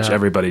 which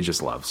everybody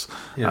just loves.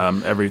 Yeah.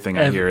 Everything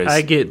I hear is...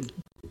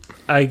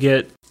 I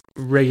get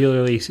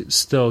regularly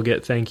still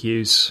get thank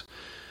yous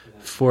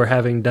for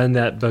having done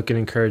that book and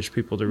encouraged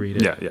people to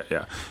read it.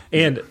 Yeah.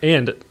 And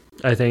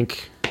I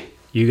think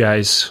you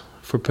guys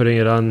for putting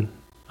it on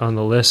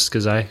the list,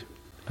 because I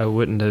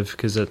wouldn't have,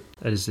 because I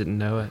just didn't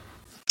know it.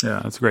 Yeah,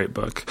 it's a great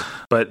book.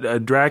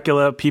 But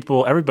Dracula,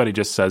 everybody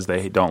just says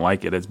they don't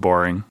like it. It's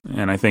boring.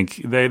 And I think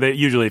they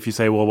usually, if you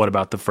say, well, what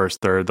about the first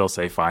third? They'll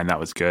say, fine, that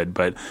was good.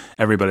 But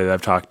everybody that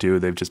I've talked to,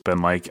 they've just been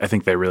like, I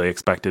think they really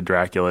expected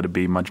Dracula to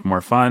be much more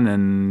fun,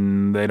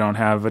 and they don't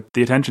have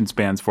the attention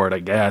spans for it, I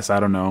guess. I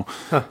don't know.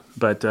 Huh.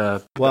 But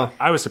well,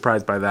 I was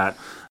surprised by that.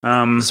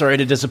 Sorry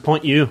to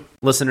disappoint you,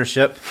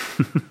 listenership.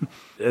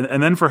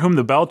 And then For Whom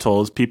the Bell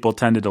Tolls, people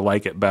tended to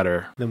like it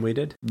better than we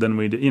did.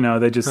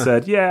 They just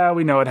said, yeah,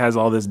 we know it has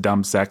all this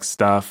dumb sex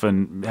stuff,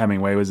 and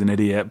Hemingway was an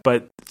idiot,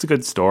 but it's a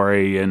good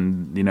story,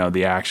 and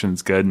the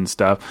action's good and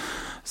stuff.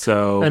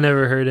 So I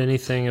never heard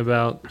anything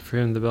about For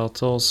Whom the Bell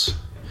Tolls,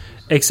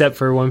 except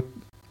for one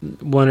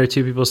or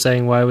two people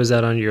saying, why was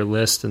that on your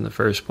list in the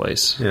first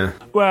place? Yeah.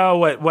 Well,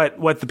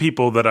 what the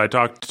people that I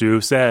talked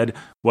to said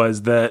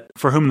was that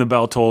For Whom the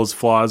Bell Tolls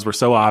flaws were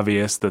so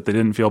obvious that they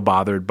didn't feel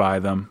bothered by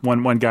them.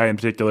 One guy in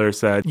particular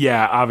said,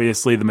 yeah,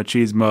 obviously the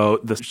machismo,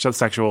 the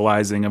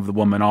sexualizing of the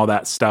woman, all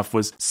that stuff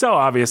was so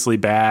obviously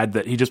bad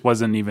that he just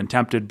wasn't even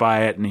tempted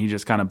by it, and he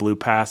just kind of blew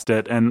past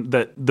it, and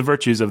that the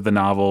virtues of the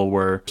novel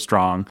were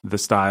strong, the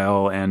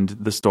style and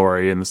the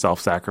story and the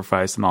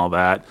self-sacrifice and all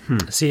that.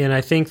 See, and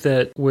I think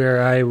that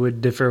where I would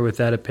differ with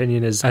that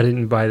opinion is I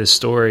didn't buy the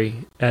story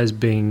as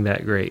being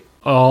that great.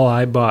 All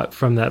I bought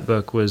from that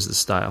book was the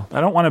style. I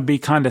don't want to be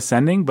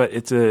condescending, but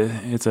it's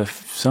a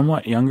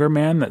somewhat younger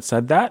man that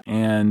said that.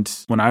 And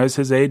when I was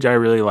his age, I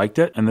really liked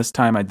it. And this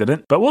time I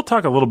didn't. But we'll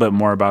talk a little bit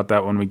more about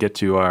that when we get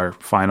to our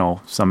final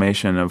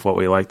summation of what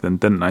we liked and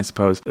didn't, I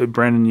suppose.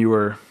 Brandon, you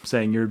were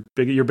saying your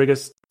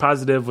biggest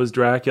positive was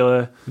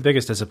Dracula. The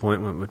biggest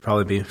disappointment would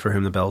probably be For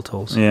Whom the Bell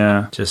Tolls.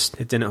 Yeah. Just,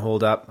 it didn't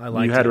hold up. I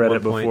liked it. You had read it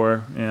it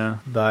before, yeah.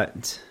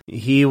 But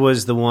he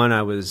was the one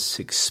I was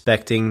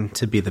expecting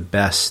to be the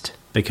best,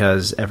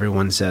 because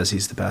everyone says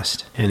he's the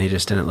best, and he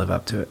just didn't live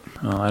up to it.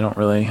 Well, I don't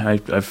really.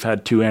 I've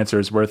had 2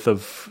 answers worth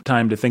of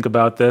time to think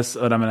about this,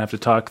 but I'm going to have to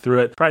talk through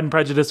it. Pride and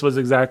Prejudice was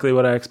exactly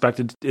what I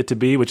expected it to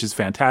be, which is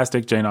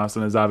fantastic. Jane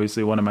Austen is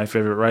obviously one of my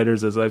favorite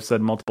writers, as I've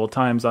said multiple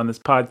times on this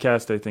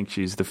podcast. I think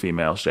she's the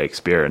female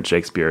Shakespeare, and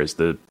Shakespeare is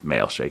the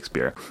male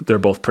Shakespeare. They're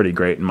both pretty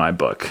great in my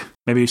book.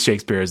 Maybe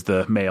Shakespeare is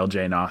the male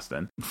Jane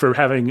Austen. For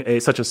having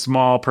such a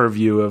small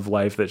purview of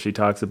life that she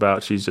talks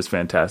about, she's just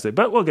fantastic.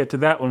 But we'll get to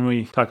that when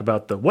we talk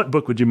about the what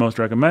book would you most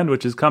recommend,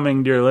 which is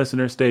coming, dear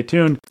listeners. Stay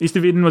tuned. East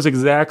of Eden was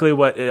exactly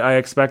what I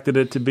expected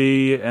it to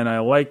be, and I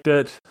liked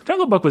it.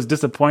 Jungle Book was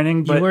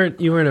disappointing, but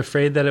you weren't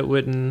afraid that it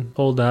wouldn't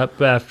hold up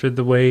after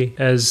the way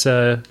as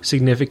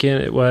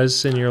significant it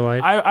was in your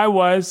life? I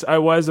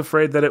was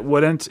afraid that it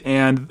wouldn't,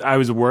 and I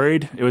was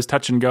worried. It was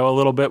touch and go a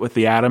little bit with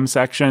the Adam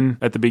section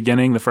at the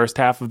beginning, the first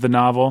half of the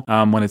novel,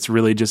 when it's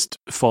really just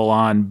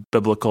full-on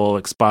biblical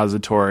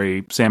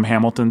expository Sam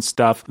Hamilton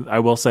stuff. I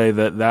will say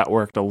that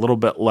worked a little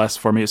bit less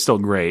for me. It's still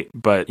great,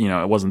 but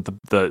it wasn't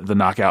the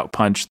knockout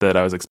punch that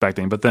I was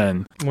expecting. But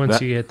then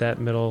once you get that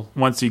middle,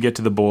 once you get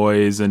to the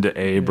boys and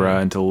to Abra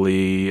and to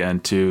Lee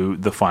and to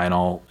the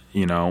final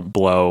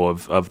blow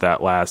of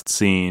that last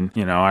scene.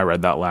 I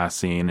read that last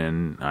scene,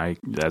 and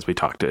as we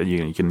talked,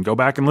 you can go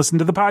back and listen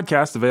to the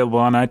podcast available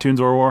on iTunes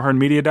or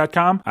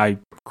warhornmedia.com. I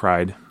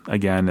cried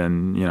again,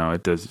 and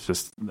it does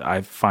just,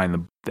 I find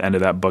the end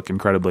of that book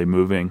incredibly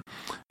moving,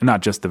 and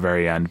not just the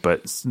very end,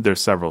 but there's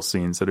several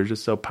scenes that are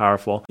just so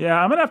powerful. Yeah,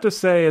 I'm gonna have to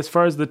say, as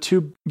far as the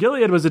two,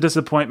 Gilead was a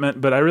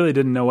disappointment, but I really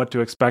didn't know what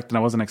to expect, and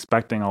I wasn't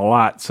expecting a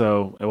lot,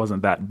 so it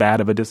wasn't that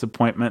bad of a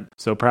disappointment.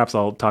 So perhaps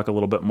I'll talk a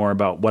little bit more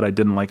about what I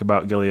didn't like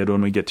about Gilead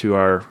when we get to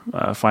our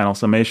final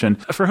summation.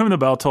 For Whom the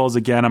Bell Tolls,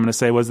 again, I'm going to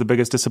say was the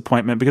biggest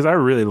disappointment, because I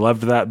really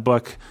loved that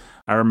book.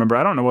 I remember,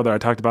 I don't know whether I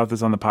talked about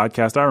this on the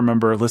podcast. I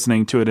remember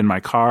listening to it in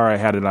my car. I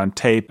had it on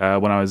tape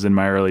when I was in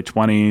my early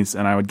 20s,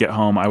 and I would get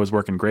home. I was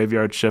working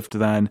graveyard shift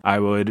then. I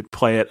would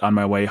play it on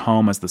my way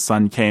home as the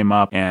sun came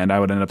up, and I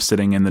would end up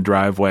sitting in the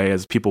driveway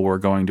as people were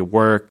going to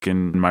work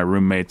and my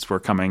roommates were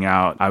coming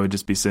out. I would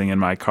just be sitting in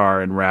my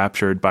car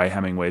enraptured by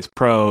Hemingway's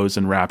prose,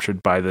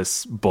 enraptured by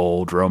this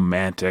bold,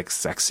 romantic,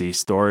 sexy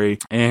story.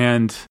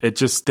 And it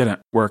just didn't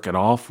work at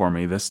all for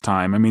me this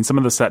time. I mean, some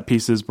of the set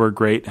pieces were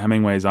great.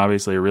 Hemingway's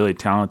obviously a really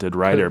talented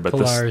writer, but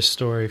Polaris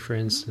story, for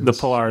instance, the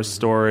Polaris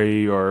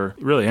story, or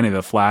really any of the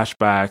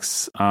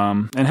flashbacks,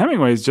 and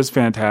Hemingway is just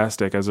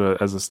fantastic as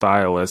a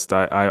stylist.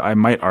 I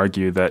might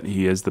argue that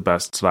he is the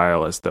best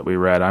stylist that we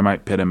read. I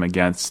might pit him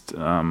against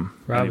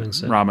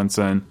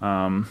Robinson.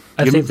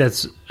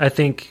 I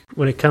think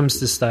when it comes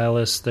to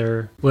stylists,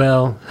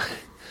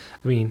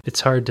 I mean, it's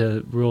hard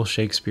to rule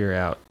Shakespeare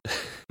out.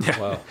 Yeah.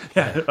 Wow.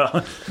 Yeah.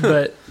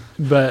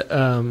 But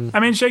I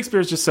mean,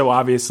 Shakespeare's just so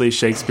obviously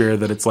Shakespeare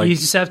that it's like, you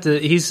just have to,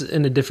 he's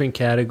in a different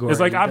category. it's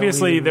like,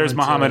 obviously there's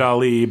Muhammad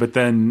Ali, but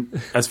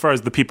then as far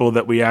as the people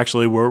that we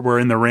actually were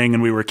in the ring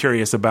and we were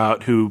curious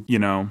about who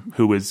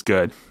was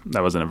good.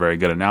 That wasn't a very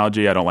good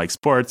analogy. I don't like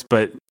sports,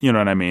 but you know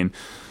what I mean?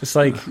 It's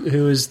like,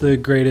 who is the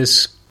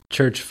greatest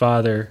church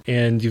father,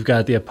 and you've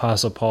got the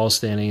Apostle Paul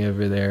standing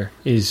over there.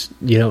 You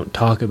don't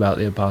talk about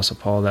the Apostle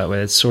Paul that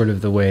way. It's sort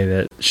of the way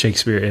that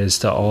Shakespeare is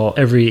to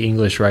every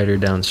English writer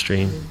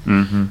downstream.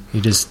 Mm-hmm.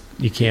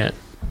 You can't.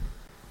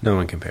 No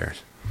one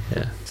compares.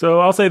 Yeah. So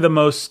I'll say the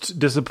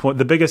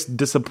biggest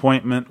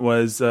disappointment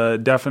was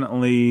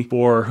definitely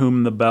For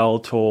Whom the Bell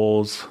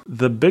Tolls.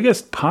 The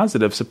biggest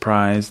positive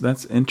surprise,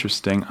 that's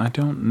interesting. I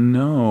don't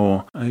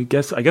know. I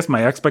guess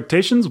my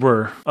expectations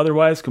were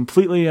otherwise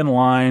completely in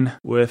line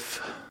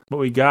with what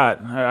we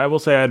got. I will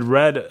say I'd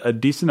read a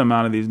decent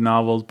amount of these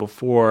novels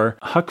before.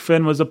 Huck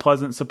Finn was a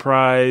pleasant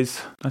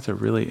surprise. That's a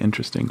really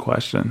interesting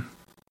question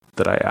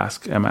that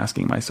I'm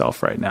asking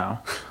myself right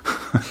now.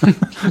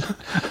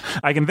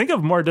 I can think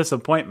of more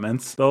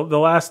disappointments. The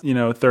last,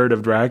 third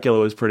of Dracula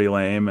was pretty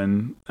lame,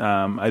 and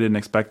I didn't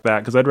expect that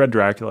because I'd read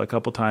Dracula a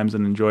couple times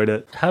and enjoyed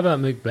it. How about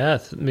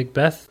Macbeth?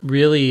 Macbeth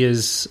really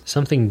is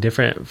something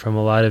different from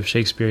a lot of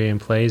Shakespearean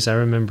plays. I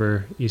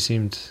remember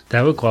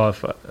that would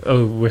qualify.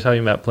 Oh, we're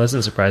talking about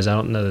pleasant surprise. I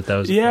don't know that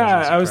was a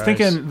pleasant surprise. I was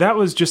thinking that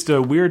was just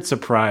a weird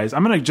surprise.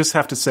 I'm going to just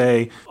have to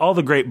say all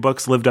the great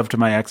books lived up to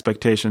my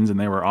expectations, and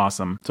they were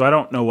awesome. So I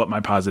don't know what my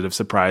positive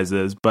surprise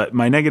is, but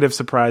my negative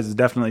surprise is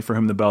definitely For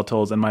Whom the Bell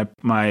Tolls, and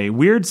my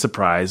weird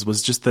surprise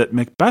was just that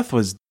Macbeth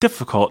was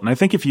difficult. And I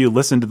think if you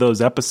listen to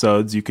those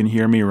episodes, you can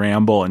hear me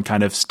ramble and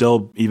kind of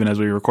still, even as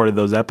we recorded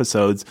those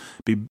episodes,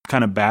 be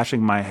kind of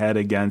bashing my head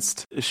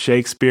against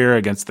Shakespeare,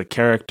 against the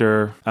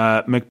character.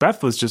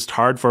 Macbeth was just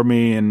hard for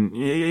me, and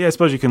I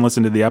suppose you can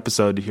listen to the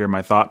episode to hear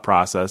my thought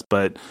process,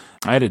 but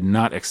I did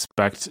not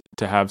expect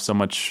to have so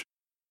much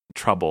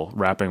trouble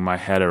wrapping my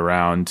head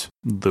around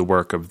the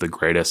work of the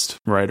greatest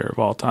writer of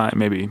all time.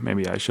 Maybe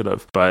I should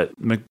have, but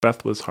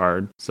Macbeth was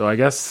hard. So I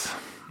guess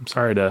I'm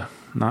sorry to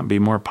not be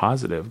more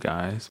positive,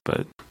 guys,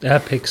 but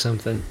pick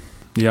something.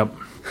 Yep.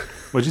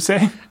 What'd you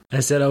say?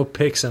 I said,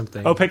 pick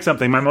something. Pick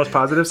something. My most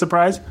positive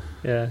surprise?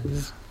 Yeah.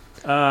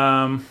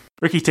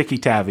 Rikki Tikki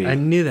Tavi. I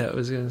knew that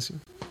was going to.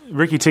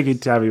 Rikki Tikki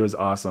Tavi was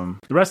awesome.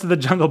 The rest of the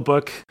Jungle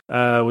Book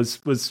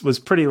was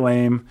pretty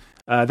lame.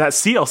 That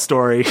seal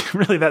story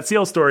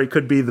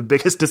could be the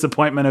biggest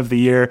disappointment of the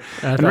year.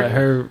 I thought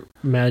Her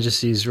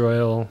Majesty's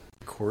Royal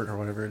Court or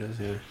whatever it is.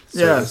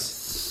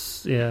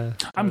 Yeah.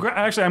 I'm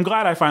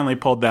glad I finally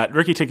pulled that.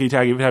 Rikki Tikki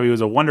Tavi was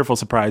a wonderful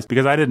surprise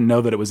because I didn't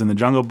know that it was in the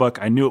Jungle Book.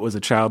 I knew it was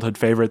a childhood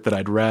favorite that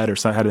I'd read or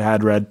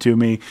had read to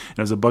me. It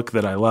was a book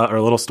that I loved, or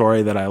a little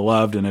story that I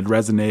loved and had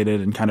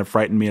resonated and kind of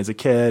frightened me as a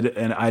kid.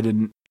 And I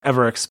didn't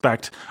ever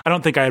expect. I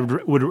don't think I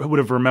would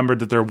have remembered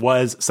that there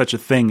was such a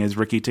thing as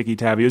Rikki Tikki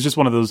Tavi. It was just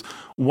one of those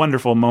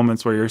wonderful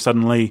moments where you're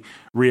suddenly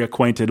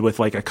reacquainted with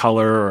like a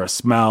color or a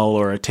smell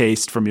or a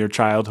taste from your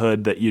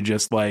childhood that you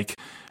just like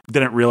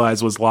didn't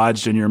realize was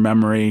lodged in your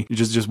memory,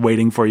 just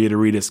waiting for you to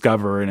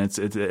rediscover, and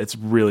it's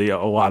really a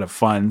lot of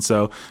fun.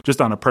 So just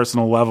on a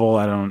personal level,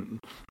 I don't,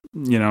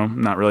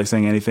 not really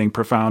saying anything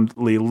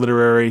profoundly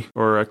literary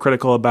or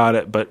critical about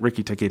it, but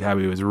Rikki Tikki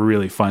Tavi was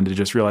really fun to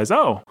just realize,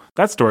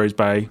 that story's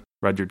by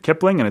Rudyard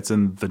Kipling, and it's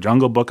in the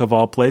Jungle Book of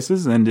all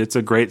places, and it's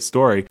a great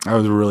story. It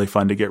was really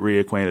fun to get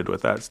reacquainted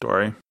with that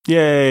story.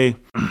 Yay!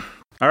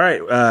 All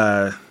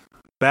right,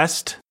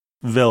 best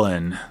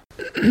villain.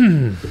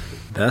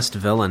 Best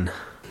villain.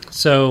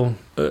 So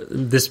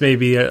this may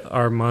be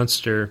our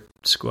monster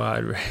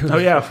squad, right? Oh,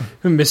 yeah.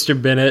 Mr.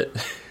 Bennett,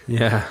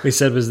 Yeah. we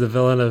said was the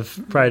villain of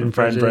Pride and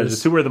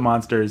Prejudice. Who were the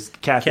monsters?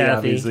 Kathy.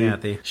 Obviously.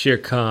 Kathy. Shere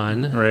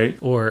Khan, Right.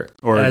 Or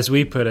as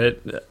we put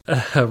it,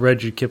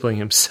 Rudyard Kipling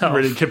himself.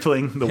 Rudyard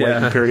Kipling, the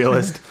white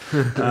imperialist.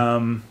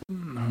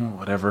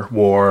 Whatever.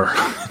 War.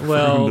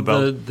 Well,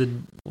 the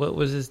what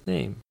was his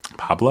name?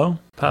 Pablo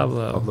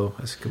Pablo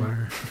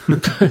Escobar.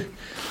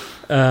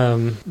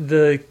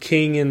 The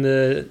king and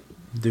the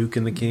Duke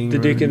and the King. The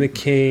Duke and the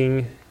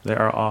King. They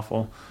are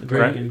awful.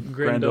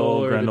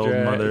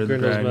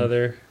 Grendel's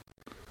mother.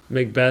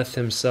 Macbeth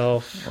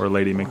himself. Or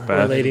Lady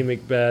Macbeth. Lady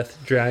Macbeth.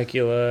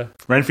 Dracula.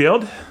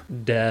 Renfield.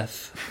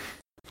 Death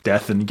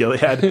in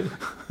Gilead.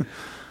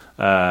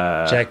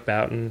 Jack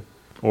Boughton.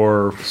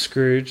 Or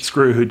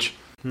Scrooge.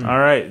 All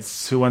right.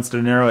 So who wants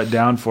to narrow it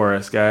down for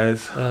us,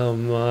 guys? Oh,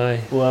 my.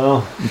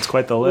 Well, it's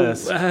quite the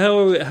list.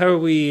 How are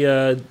we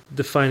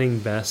defining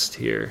best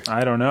here?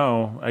 I don't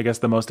know. I guess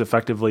the most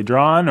effectively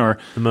drawn or...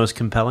 the most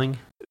compelling?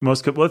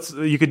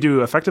 You could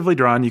do effectively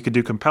drawn, you could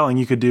do compelling,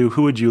 you could do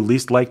who would you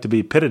least like to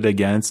be pitted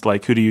against,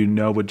 like who do you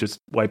know would just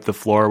wipe the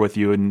floor with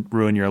you and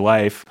ruin your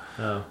life.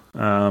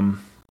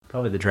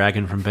 Probably the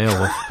dragon from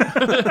Beowulf.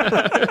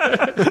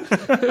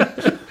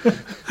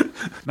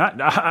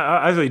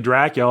 Actually,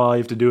 Dracula, all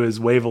you have to do is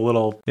wave a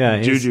little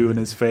juju in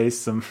his face,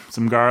 some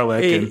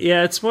garlic.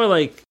 It's more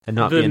like and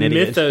not the be an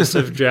idiot. mythos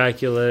of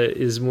Dracula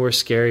is more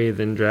scary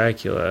than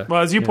Dracula.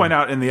 Well, as you point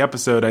out in the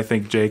episode, I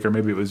think, Jake, or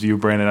maybe it was you,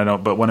 Brandon, I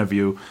don't, but one of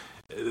you,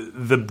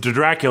 the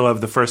Dracula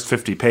of the first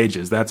 50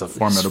 pages, that's a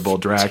formidable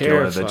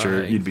Dracula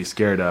that you'd be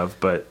scared of,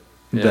 but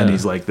then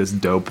he's like this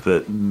dope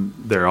that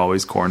they're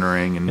always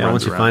cornering and runs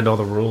once you around. find all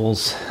the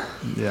rules.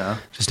 Yeah.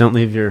 Just don't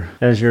leave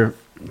as you're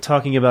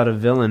talking about a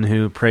villain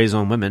who preys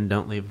on women,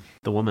 don't leave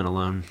the woman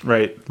alone.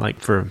 Right.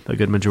 Like for a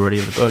good majority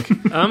of the book.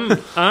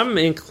 I'm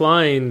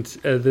inclined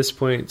at this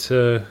point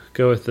to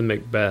go with the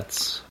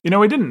Macbeths. You know,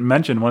 we didn't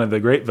mention one of the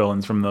great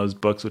villains from those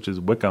books, which is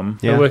Wickham.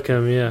 Yeah.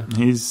 Wickham, yeah.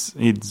 He's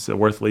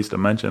worth least a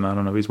mention. I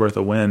don't know if he's worth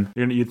a win.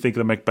 You'd think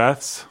the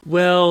Macbeths?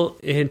 Well,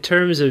 in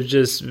terms of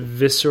just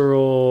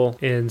visceral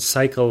and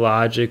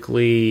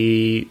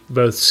psychologically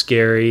both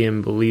scary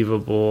and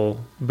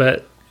believable,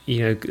 but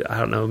I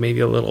don't know, maybe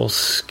a little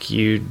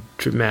skewed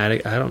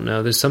dramatic. I don't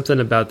know. There's something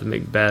about the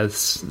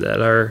Macbeths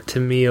that are, to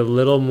me, a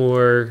little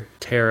more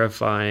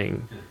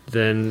terrifying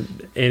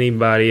than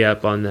anybody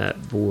up on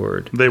that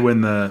board. They win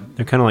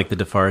They're kind of like the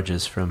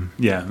Defarges from...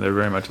 Yeah, they're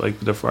very much like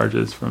the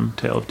Defarges from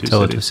Tale of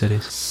Two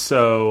Cities.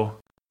 So...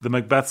 the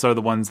Macbeths are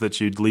the ones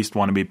that you'd least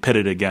want to be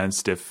pitted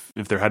against if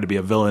there had to be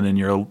a villain in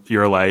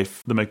your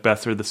life. The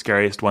Macbeths are the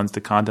scariest ones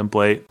to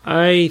contemplate.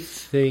 I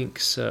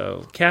think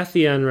so.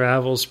 Kathy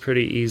unravels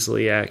pretty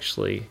easily,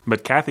 actually.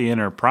 But Kathy in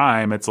her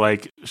prime, it's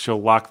like she'll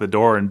lock the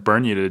door and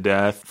burn you to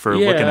death for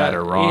looking at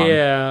her wrong.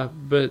 Yeah,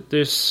 but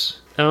I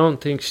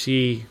don't think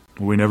she...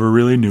 We never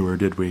really knew her,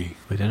 did we?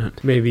 We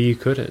didn't. Maybe you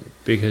couldn't,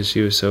 because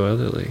she was so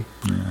elderly.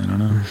 Yeah, I don't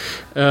know.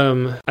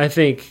 I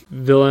think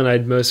villain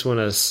I'd most want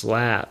to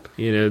slap.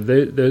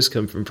 Those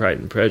come from Pride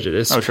and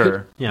Prejudice. Oh,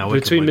 sure. Yeah,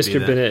 between Mr.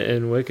 Bennett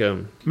and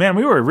Wickham. Man,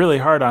 we were really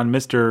hard on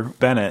Mr.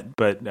 Bennett,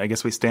 but I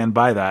guess we stand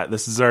by that.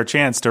 This is our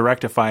chance to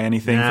rectify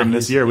anything from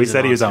this year. We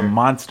said he was a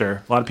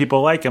monster. A lot of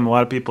people like him. A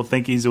lot of people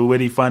think he's a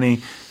witty,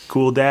 funny,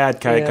 cool dad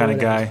kind of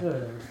guy.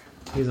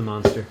 He's a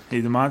monster.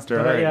 He's a monster.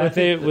 All right.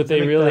 What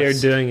they really are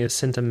doing is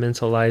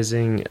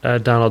sentimentalizing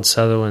Donald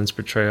Sutherland's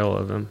portrayal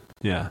of him.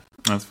 Yeah.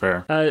 That's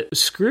fair.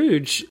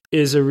 Scrooge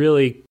is a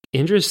really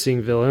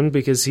interesting villain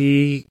because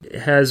he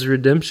has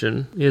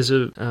redemption.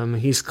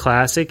 He's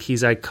classic,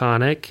 he's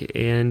iconic,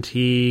 and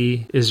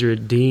he is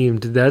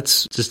redeemed.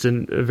 That's just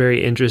a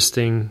very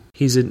interesting...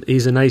 He's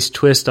a nice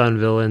twist on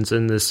villains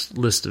in this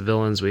list of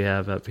villains we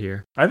have up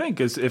here. I think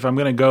if I'm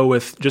going to go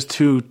with just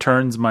who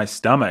turns my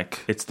stomach,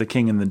 it's the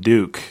King and the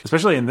Duke.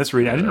 Especially in this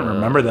reading, I didn't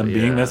remember them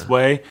being this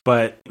way,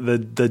 but the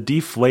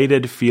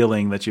deflated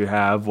feeling that you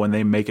have when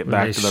they make it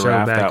back to the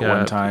raft that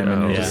one time,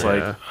 and you're just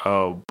like,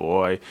 oh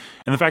boy.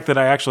 And the fact that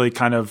I actually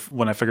kind of,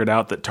 when I figured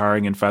out that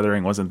tarring and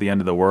feathering wasn't the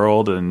end of the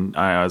world, and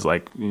I was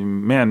like,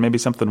 man, maybe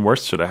something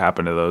worse should have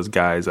happened to those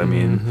guys. I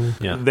mean,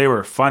 they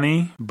were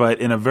funny, but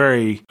in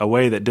a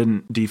way that didn't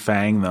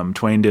defang them.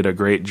 Twain did a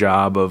great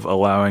job of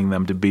allowing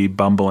them to be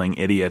bumbling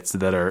idiots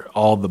that are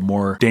all the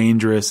more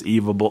dangerous,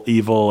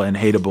 evil, and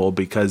hateable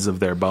because of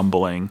their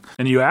bumbling.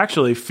 And you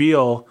actually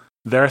feel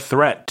their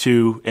threat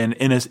to an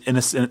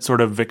innocent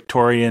sort of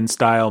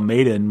Victorian-style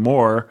maiden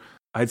more,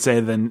 I'd say,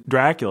 than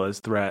Dracula's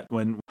threat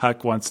when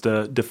Huck wants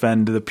to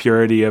defend the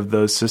purity of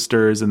those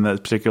sisters, and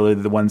particularly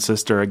the one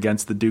sister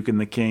against the Duke and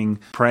the King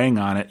preying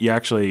on it. You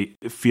actually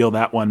feel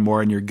that one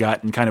more in your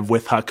gut, and kind of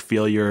with Huck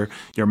feel your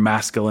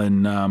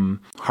masculine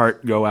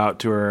heart go out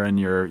to her, and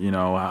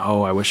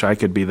I wish I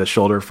could be the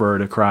shoulder for her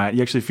to cry.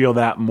 You actually feel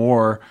that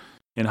more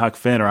in Huck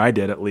Finn, or I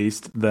did at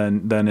least,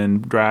 than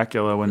in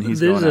Dracula when he's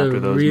going after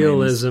those. There's a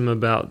realism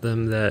about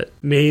them that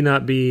may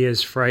not be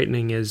as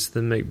frightening as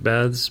the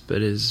Macbeths,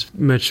 but is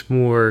much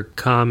more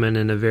common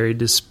in a very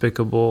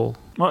despicable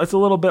Well, it's a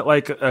little bit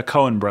like a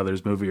Coen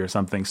Brothers movie or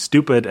something.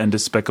 Stupid and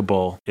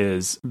despicable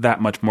is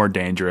that much more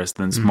dangerous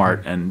than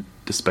smart and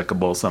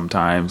despicable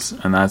sometimes,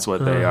 and that's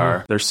what they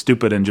are. They're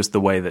stupid in just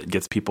the way that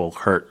gets people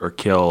hurt or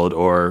killed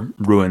or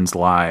ruins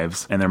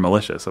lives, and they're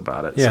malicious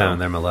about it. Yeah,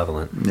 and they're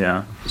malevolent.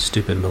 Yeah.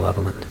 Stupid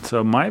malevolent.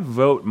 So my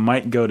vote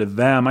might go to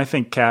them. I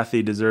think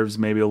Kathy deserves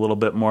maybe a little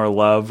bit more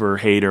love or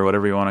hate or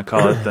whatever you want to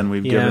call it than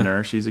we've given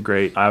her. She's a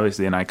great,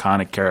 obviously an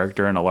iconic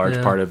character and a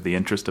large part of the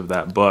interest of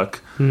that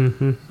book.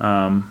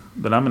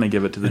 But I'm going to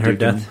give it to the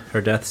Duke.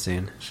 Her death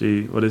scene.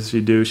 What does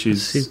she do?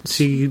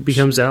 She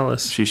becomes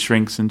Alice. She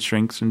shrinks and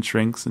shrinks and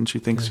shrinks, and she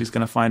thinks she's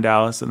going to find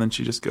Alice, and then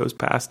she just goes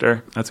past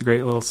her. That's a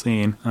great little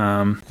scene.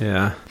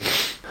 Yeah.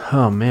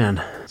 Oh,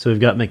 man. So we've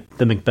got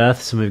the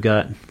Macbeths, and we've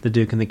got the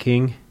Duke and the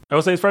King. I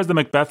will say, as far as the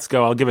Macbeths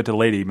go, I'll give it to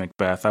Lady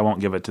Macbeth. I won't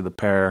give it to the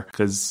pair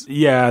because,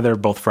 they're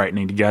both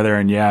frightening together.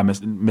 And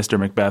Mr.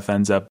 Macbeth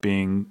ends up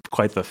being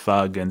quite the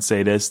thug and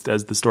sadist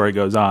as the story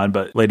goes on.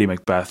 But Lady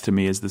Macbeth, to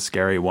me, is the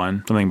scary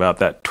one. Something about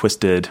that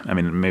twisted,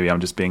 maybe I'm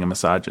just being a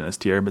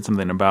misogynist here, but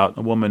something about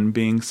a woman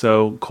being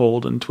so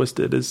cold and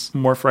twisted is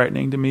more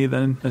frightening to me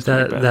than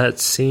Mr. Macbeth.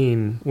 That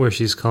scene where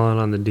she's calling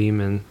on the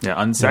demon. Yeah,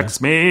 unsex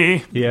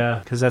me.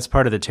 Yeah, because that's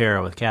part of the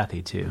terror with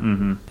Kathy,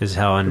 too, is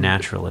how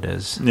unnatural it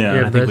is. Yeah.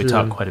 And I think we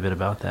talked quite a bit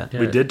about that.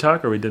 We did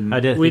talk or we didn't? I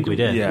think we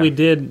did. Yeah. We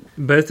did,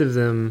 both of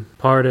them,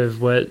 part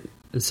of what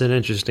it's an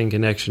interesting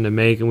connection to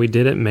make, and we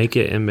didn't make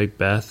it in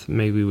Macbeth.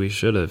 Maybe we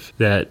should have.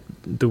 That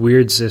the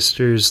Weird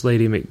Sisters,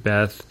 Lady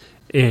Macbeth,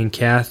 and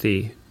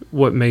Kathy,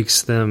 what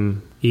makes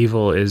them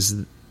evil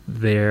is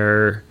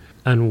their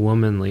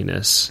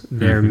unwomanliness,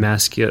 their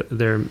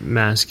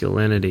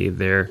masculinity,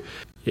 their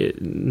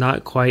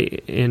not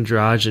quite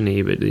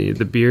androgyny, but the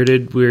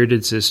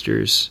weirded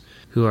sisters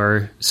who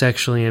are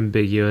sexually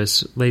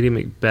ambiguous. Lady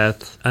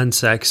Macbeth,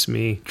 unsex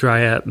me,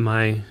 dry up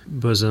my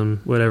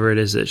bosom, whatever it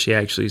is that she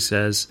actually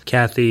says.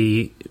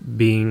 Kathy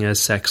being a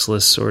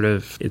sexless sort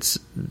of, it's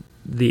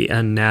the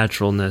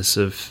unnaturalness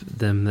of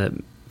them that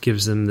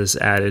gives them this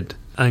added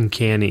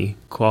uncanny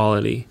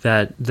quality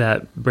that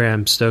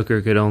Bram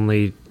Stoker could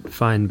only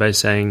find by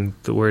saying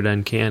the word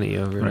uncanny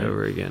over and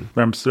over again.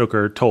 Bram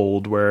Stoker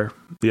told where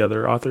the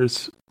other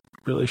authors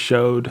really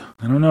showed.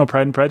 I don't know,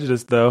 Pride and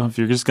Prejudice, though, if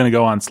you're just going to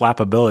go on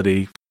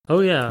slappability. Oh,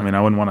 yeah. I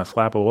wouldn't want to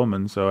slap a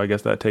woman, so I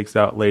guess that takes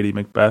out Lady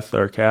Macbeth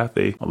or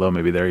Kathy. Although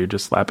maybe there you're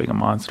just slapping a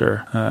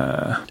monster.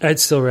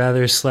 I'd still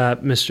rather slap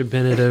Mr.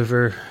 Bennet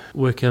over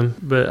Wickham,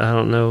 but I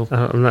don't know.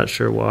 I'm not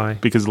sure why.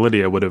 Because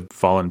Lydia would have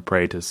fallen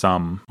prey to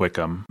some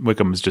Wickham.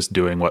 Wickham's just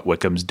doing what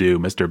Wickhams do.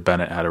 Mr.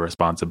 Bennet had a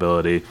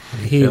responsibility.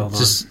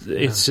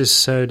 It's just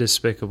so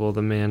despicable,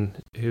 the man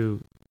who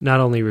not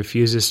only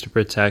refuses to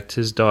protect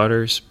his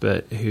daughters,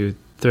 but who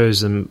throws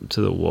them to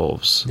the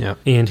wolves. Yep.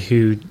 And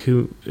who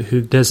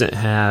doesn't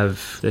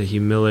have the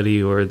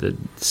humility or the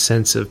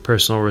sense of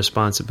personal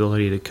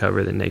responsibility to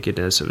cover the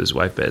nakedness of his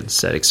wife, but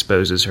instead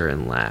exposes her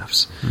and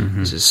laughs.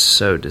 This is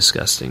so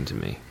disgusting to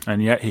me.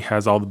 And yet he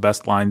has all the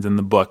best lines in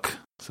the book.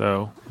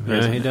 So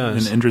he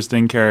does. An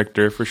interesting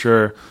character for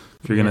sure.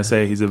 If you're going to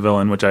say he's a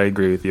villain, which I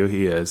agree with you,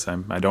 he is.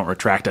 I don't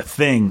retract a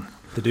thing.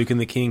 The Duke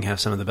and the King have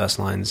some of the best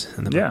lines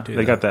in the book. Yeah,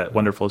 they got that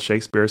wonderful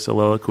Shakespeare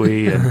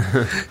soliloquy.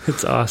 And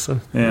it's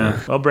awesome. Yeah.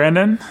 Well,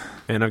 Brandon?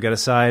 And I've got to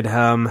side,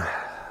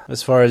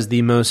 as far as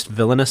the most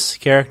villainous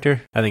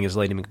character, I think it's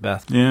Lady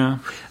Macbeth. Yeah.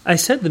 I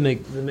said the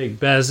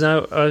Macbeths.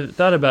 I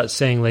thought about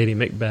saying Lady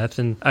Macbeth,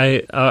 and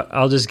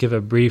I'll just give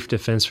a brief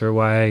defense for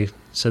why I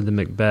said the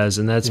Macbeths,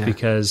 and that's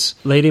because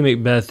Lady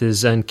Macbeth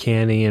is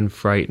uncanny and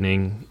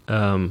frightening.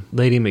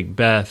 Lady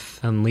Macbeth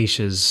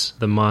unleashes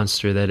the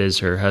monster that is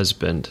her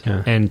husband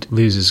and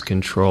loses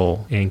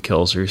control and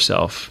kills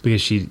herself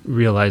because she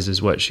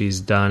realizes what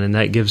she's done, and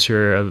that gives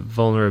her a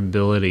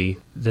vulnerability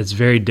that's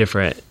very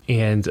different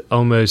and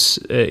almost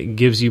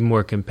gives you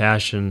more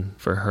compassion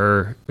for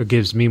her, or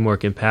gives me more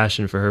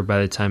compassion for her by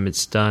the time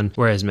it's done.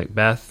 Whereas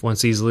Macbeth,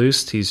 once he's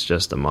loosed, he's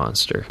just a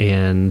monster.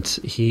 And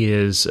he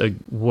is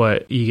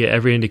what you get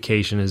every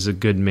indication is a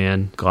good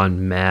man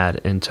gone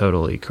mad and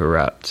totally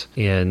corrupt.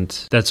 And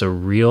that's a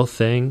real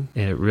thing,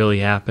 and it really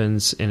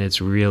happens, and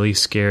it's really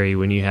scary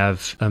when you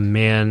have a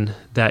man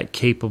that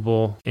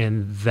capable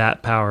and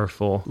that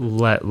powerful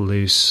let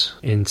loose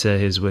into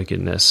his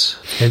wickedness.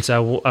 And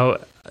so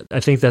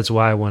I think that's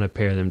why I want to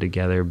pair them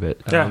together, but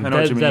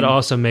that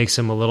also makes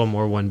him a little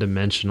more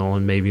one-dimensional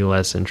and maybe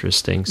less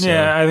interesting. So.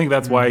 Yeah, I think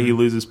that's why he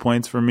loses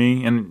points for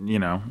me, and,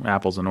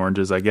 apples and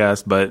oranges, I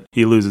guess, but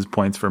he loses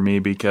points for me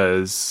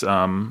because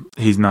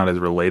he's not as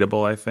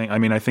relatable, I think.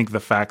 I think the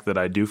fact that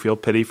I do feel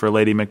pity for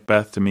Lady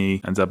Macbeth, to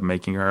me, ends up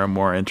making her a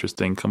more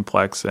interesting,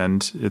 complex,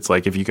 and it's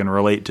like if you can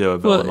relate to a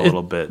villain a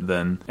little bit,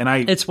 then...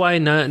 It's why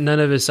none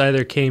of us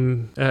either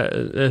came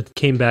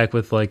back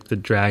with, like, the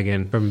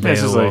dragon from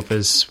Beowulf,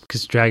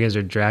 because dragons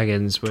are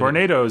dragons.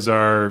 Tornadoes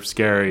are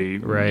scary.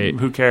 Right.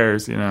 Who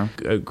cares,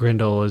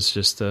 Grendel is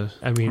just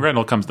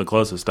Grendel comes the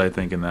closest, I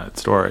think, in that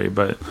story,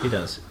 but... He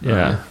does.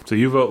 Yeah. So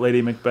you vote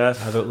Lady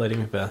Macbeth? I vote Lady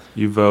Macbeth.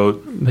 You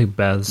vote...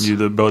 Macbeths.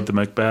 You vote the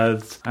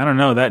Macbeths. I don't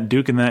know, that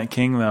Duke and that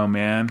King, though,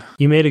 man.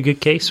 You made a good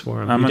case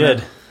for him. You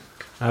did.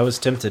 I was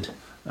tempted.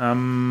 I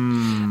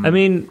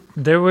mean,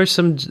 there were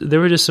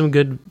just some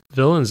good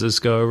villains this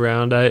go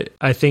around.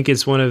 I think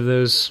it's one of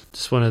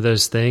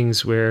those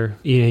things where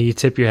you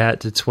tip your hat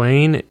to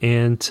Twain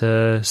and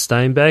to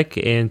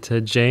Steinbeck and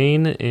to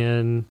Jane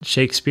and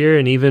Shakespeare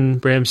and even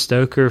Bram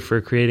Stoker for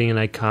creating an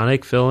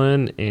iconic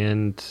villain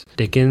and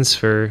Dickens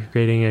for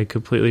creating a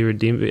completely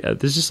redeemed.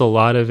 There's just a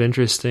lot of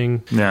interesting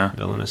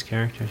villainous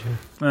characters. Yeah.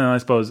 Well, I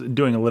suppose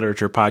doing a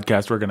literature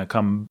podcast, we're going to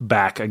come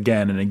back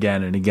again and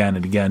again and again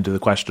and again to the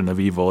question of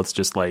evil. It's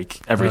just like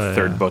every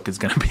third book is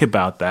going to be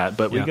about that.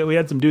 But we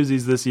had some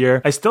doozies this year.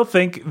 I still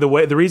think the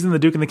reason the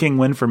Duke and the King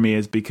win for me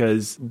is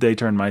because they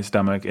turned my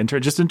stomach.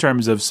 Just in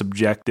terms of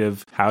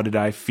subjective, how did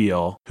I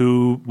feel?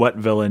 What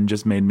villain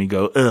just made me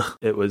go, ugh?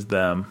 It was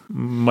them.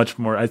 Much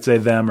more, I'd say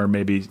them, or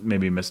maybe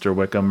Mr.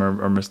 Wickham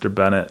or Mr.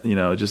 Bennett.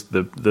 Just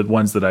the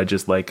ones that I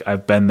just like.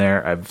 I've been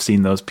there. I've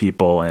seen those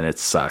people, and it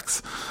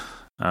sucks.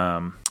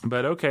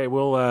 But okay,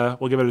 we'll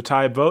give it a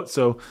tie vote.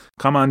 So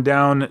come on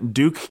down,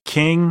 Duke,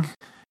 King,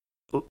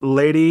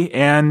 Lady,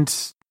 and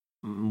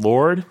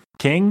Lord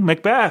King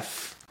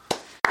Macbeth.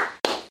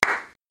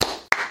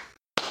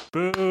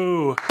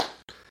 Boo.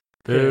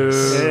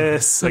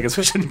 Yes. I guess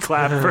we shouldn't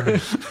clap for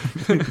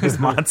these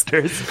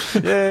monsters.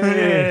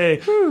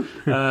 Yay.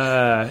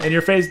 In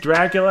your face,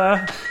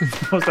 Dracula,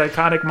 most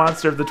iconic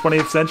monster of the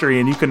 20th century,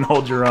 and you can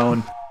hold your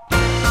own.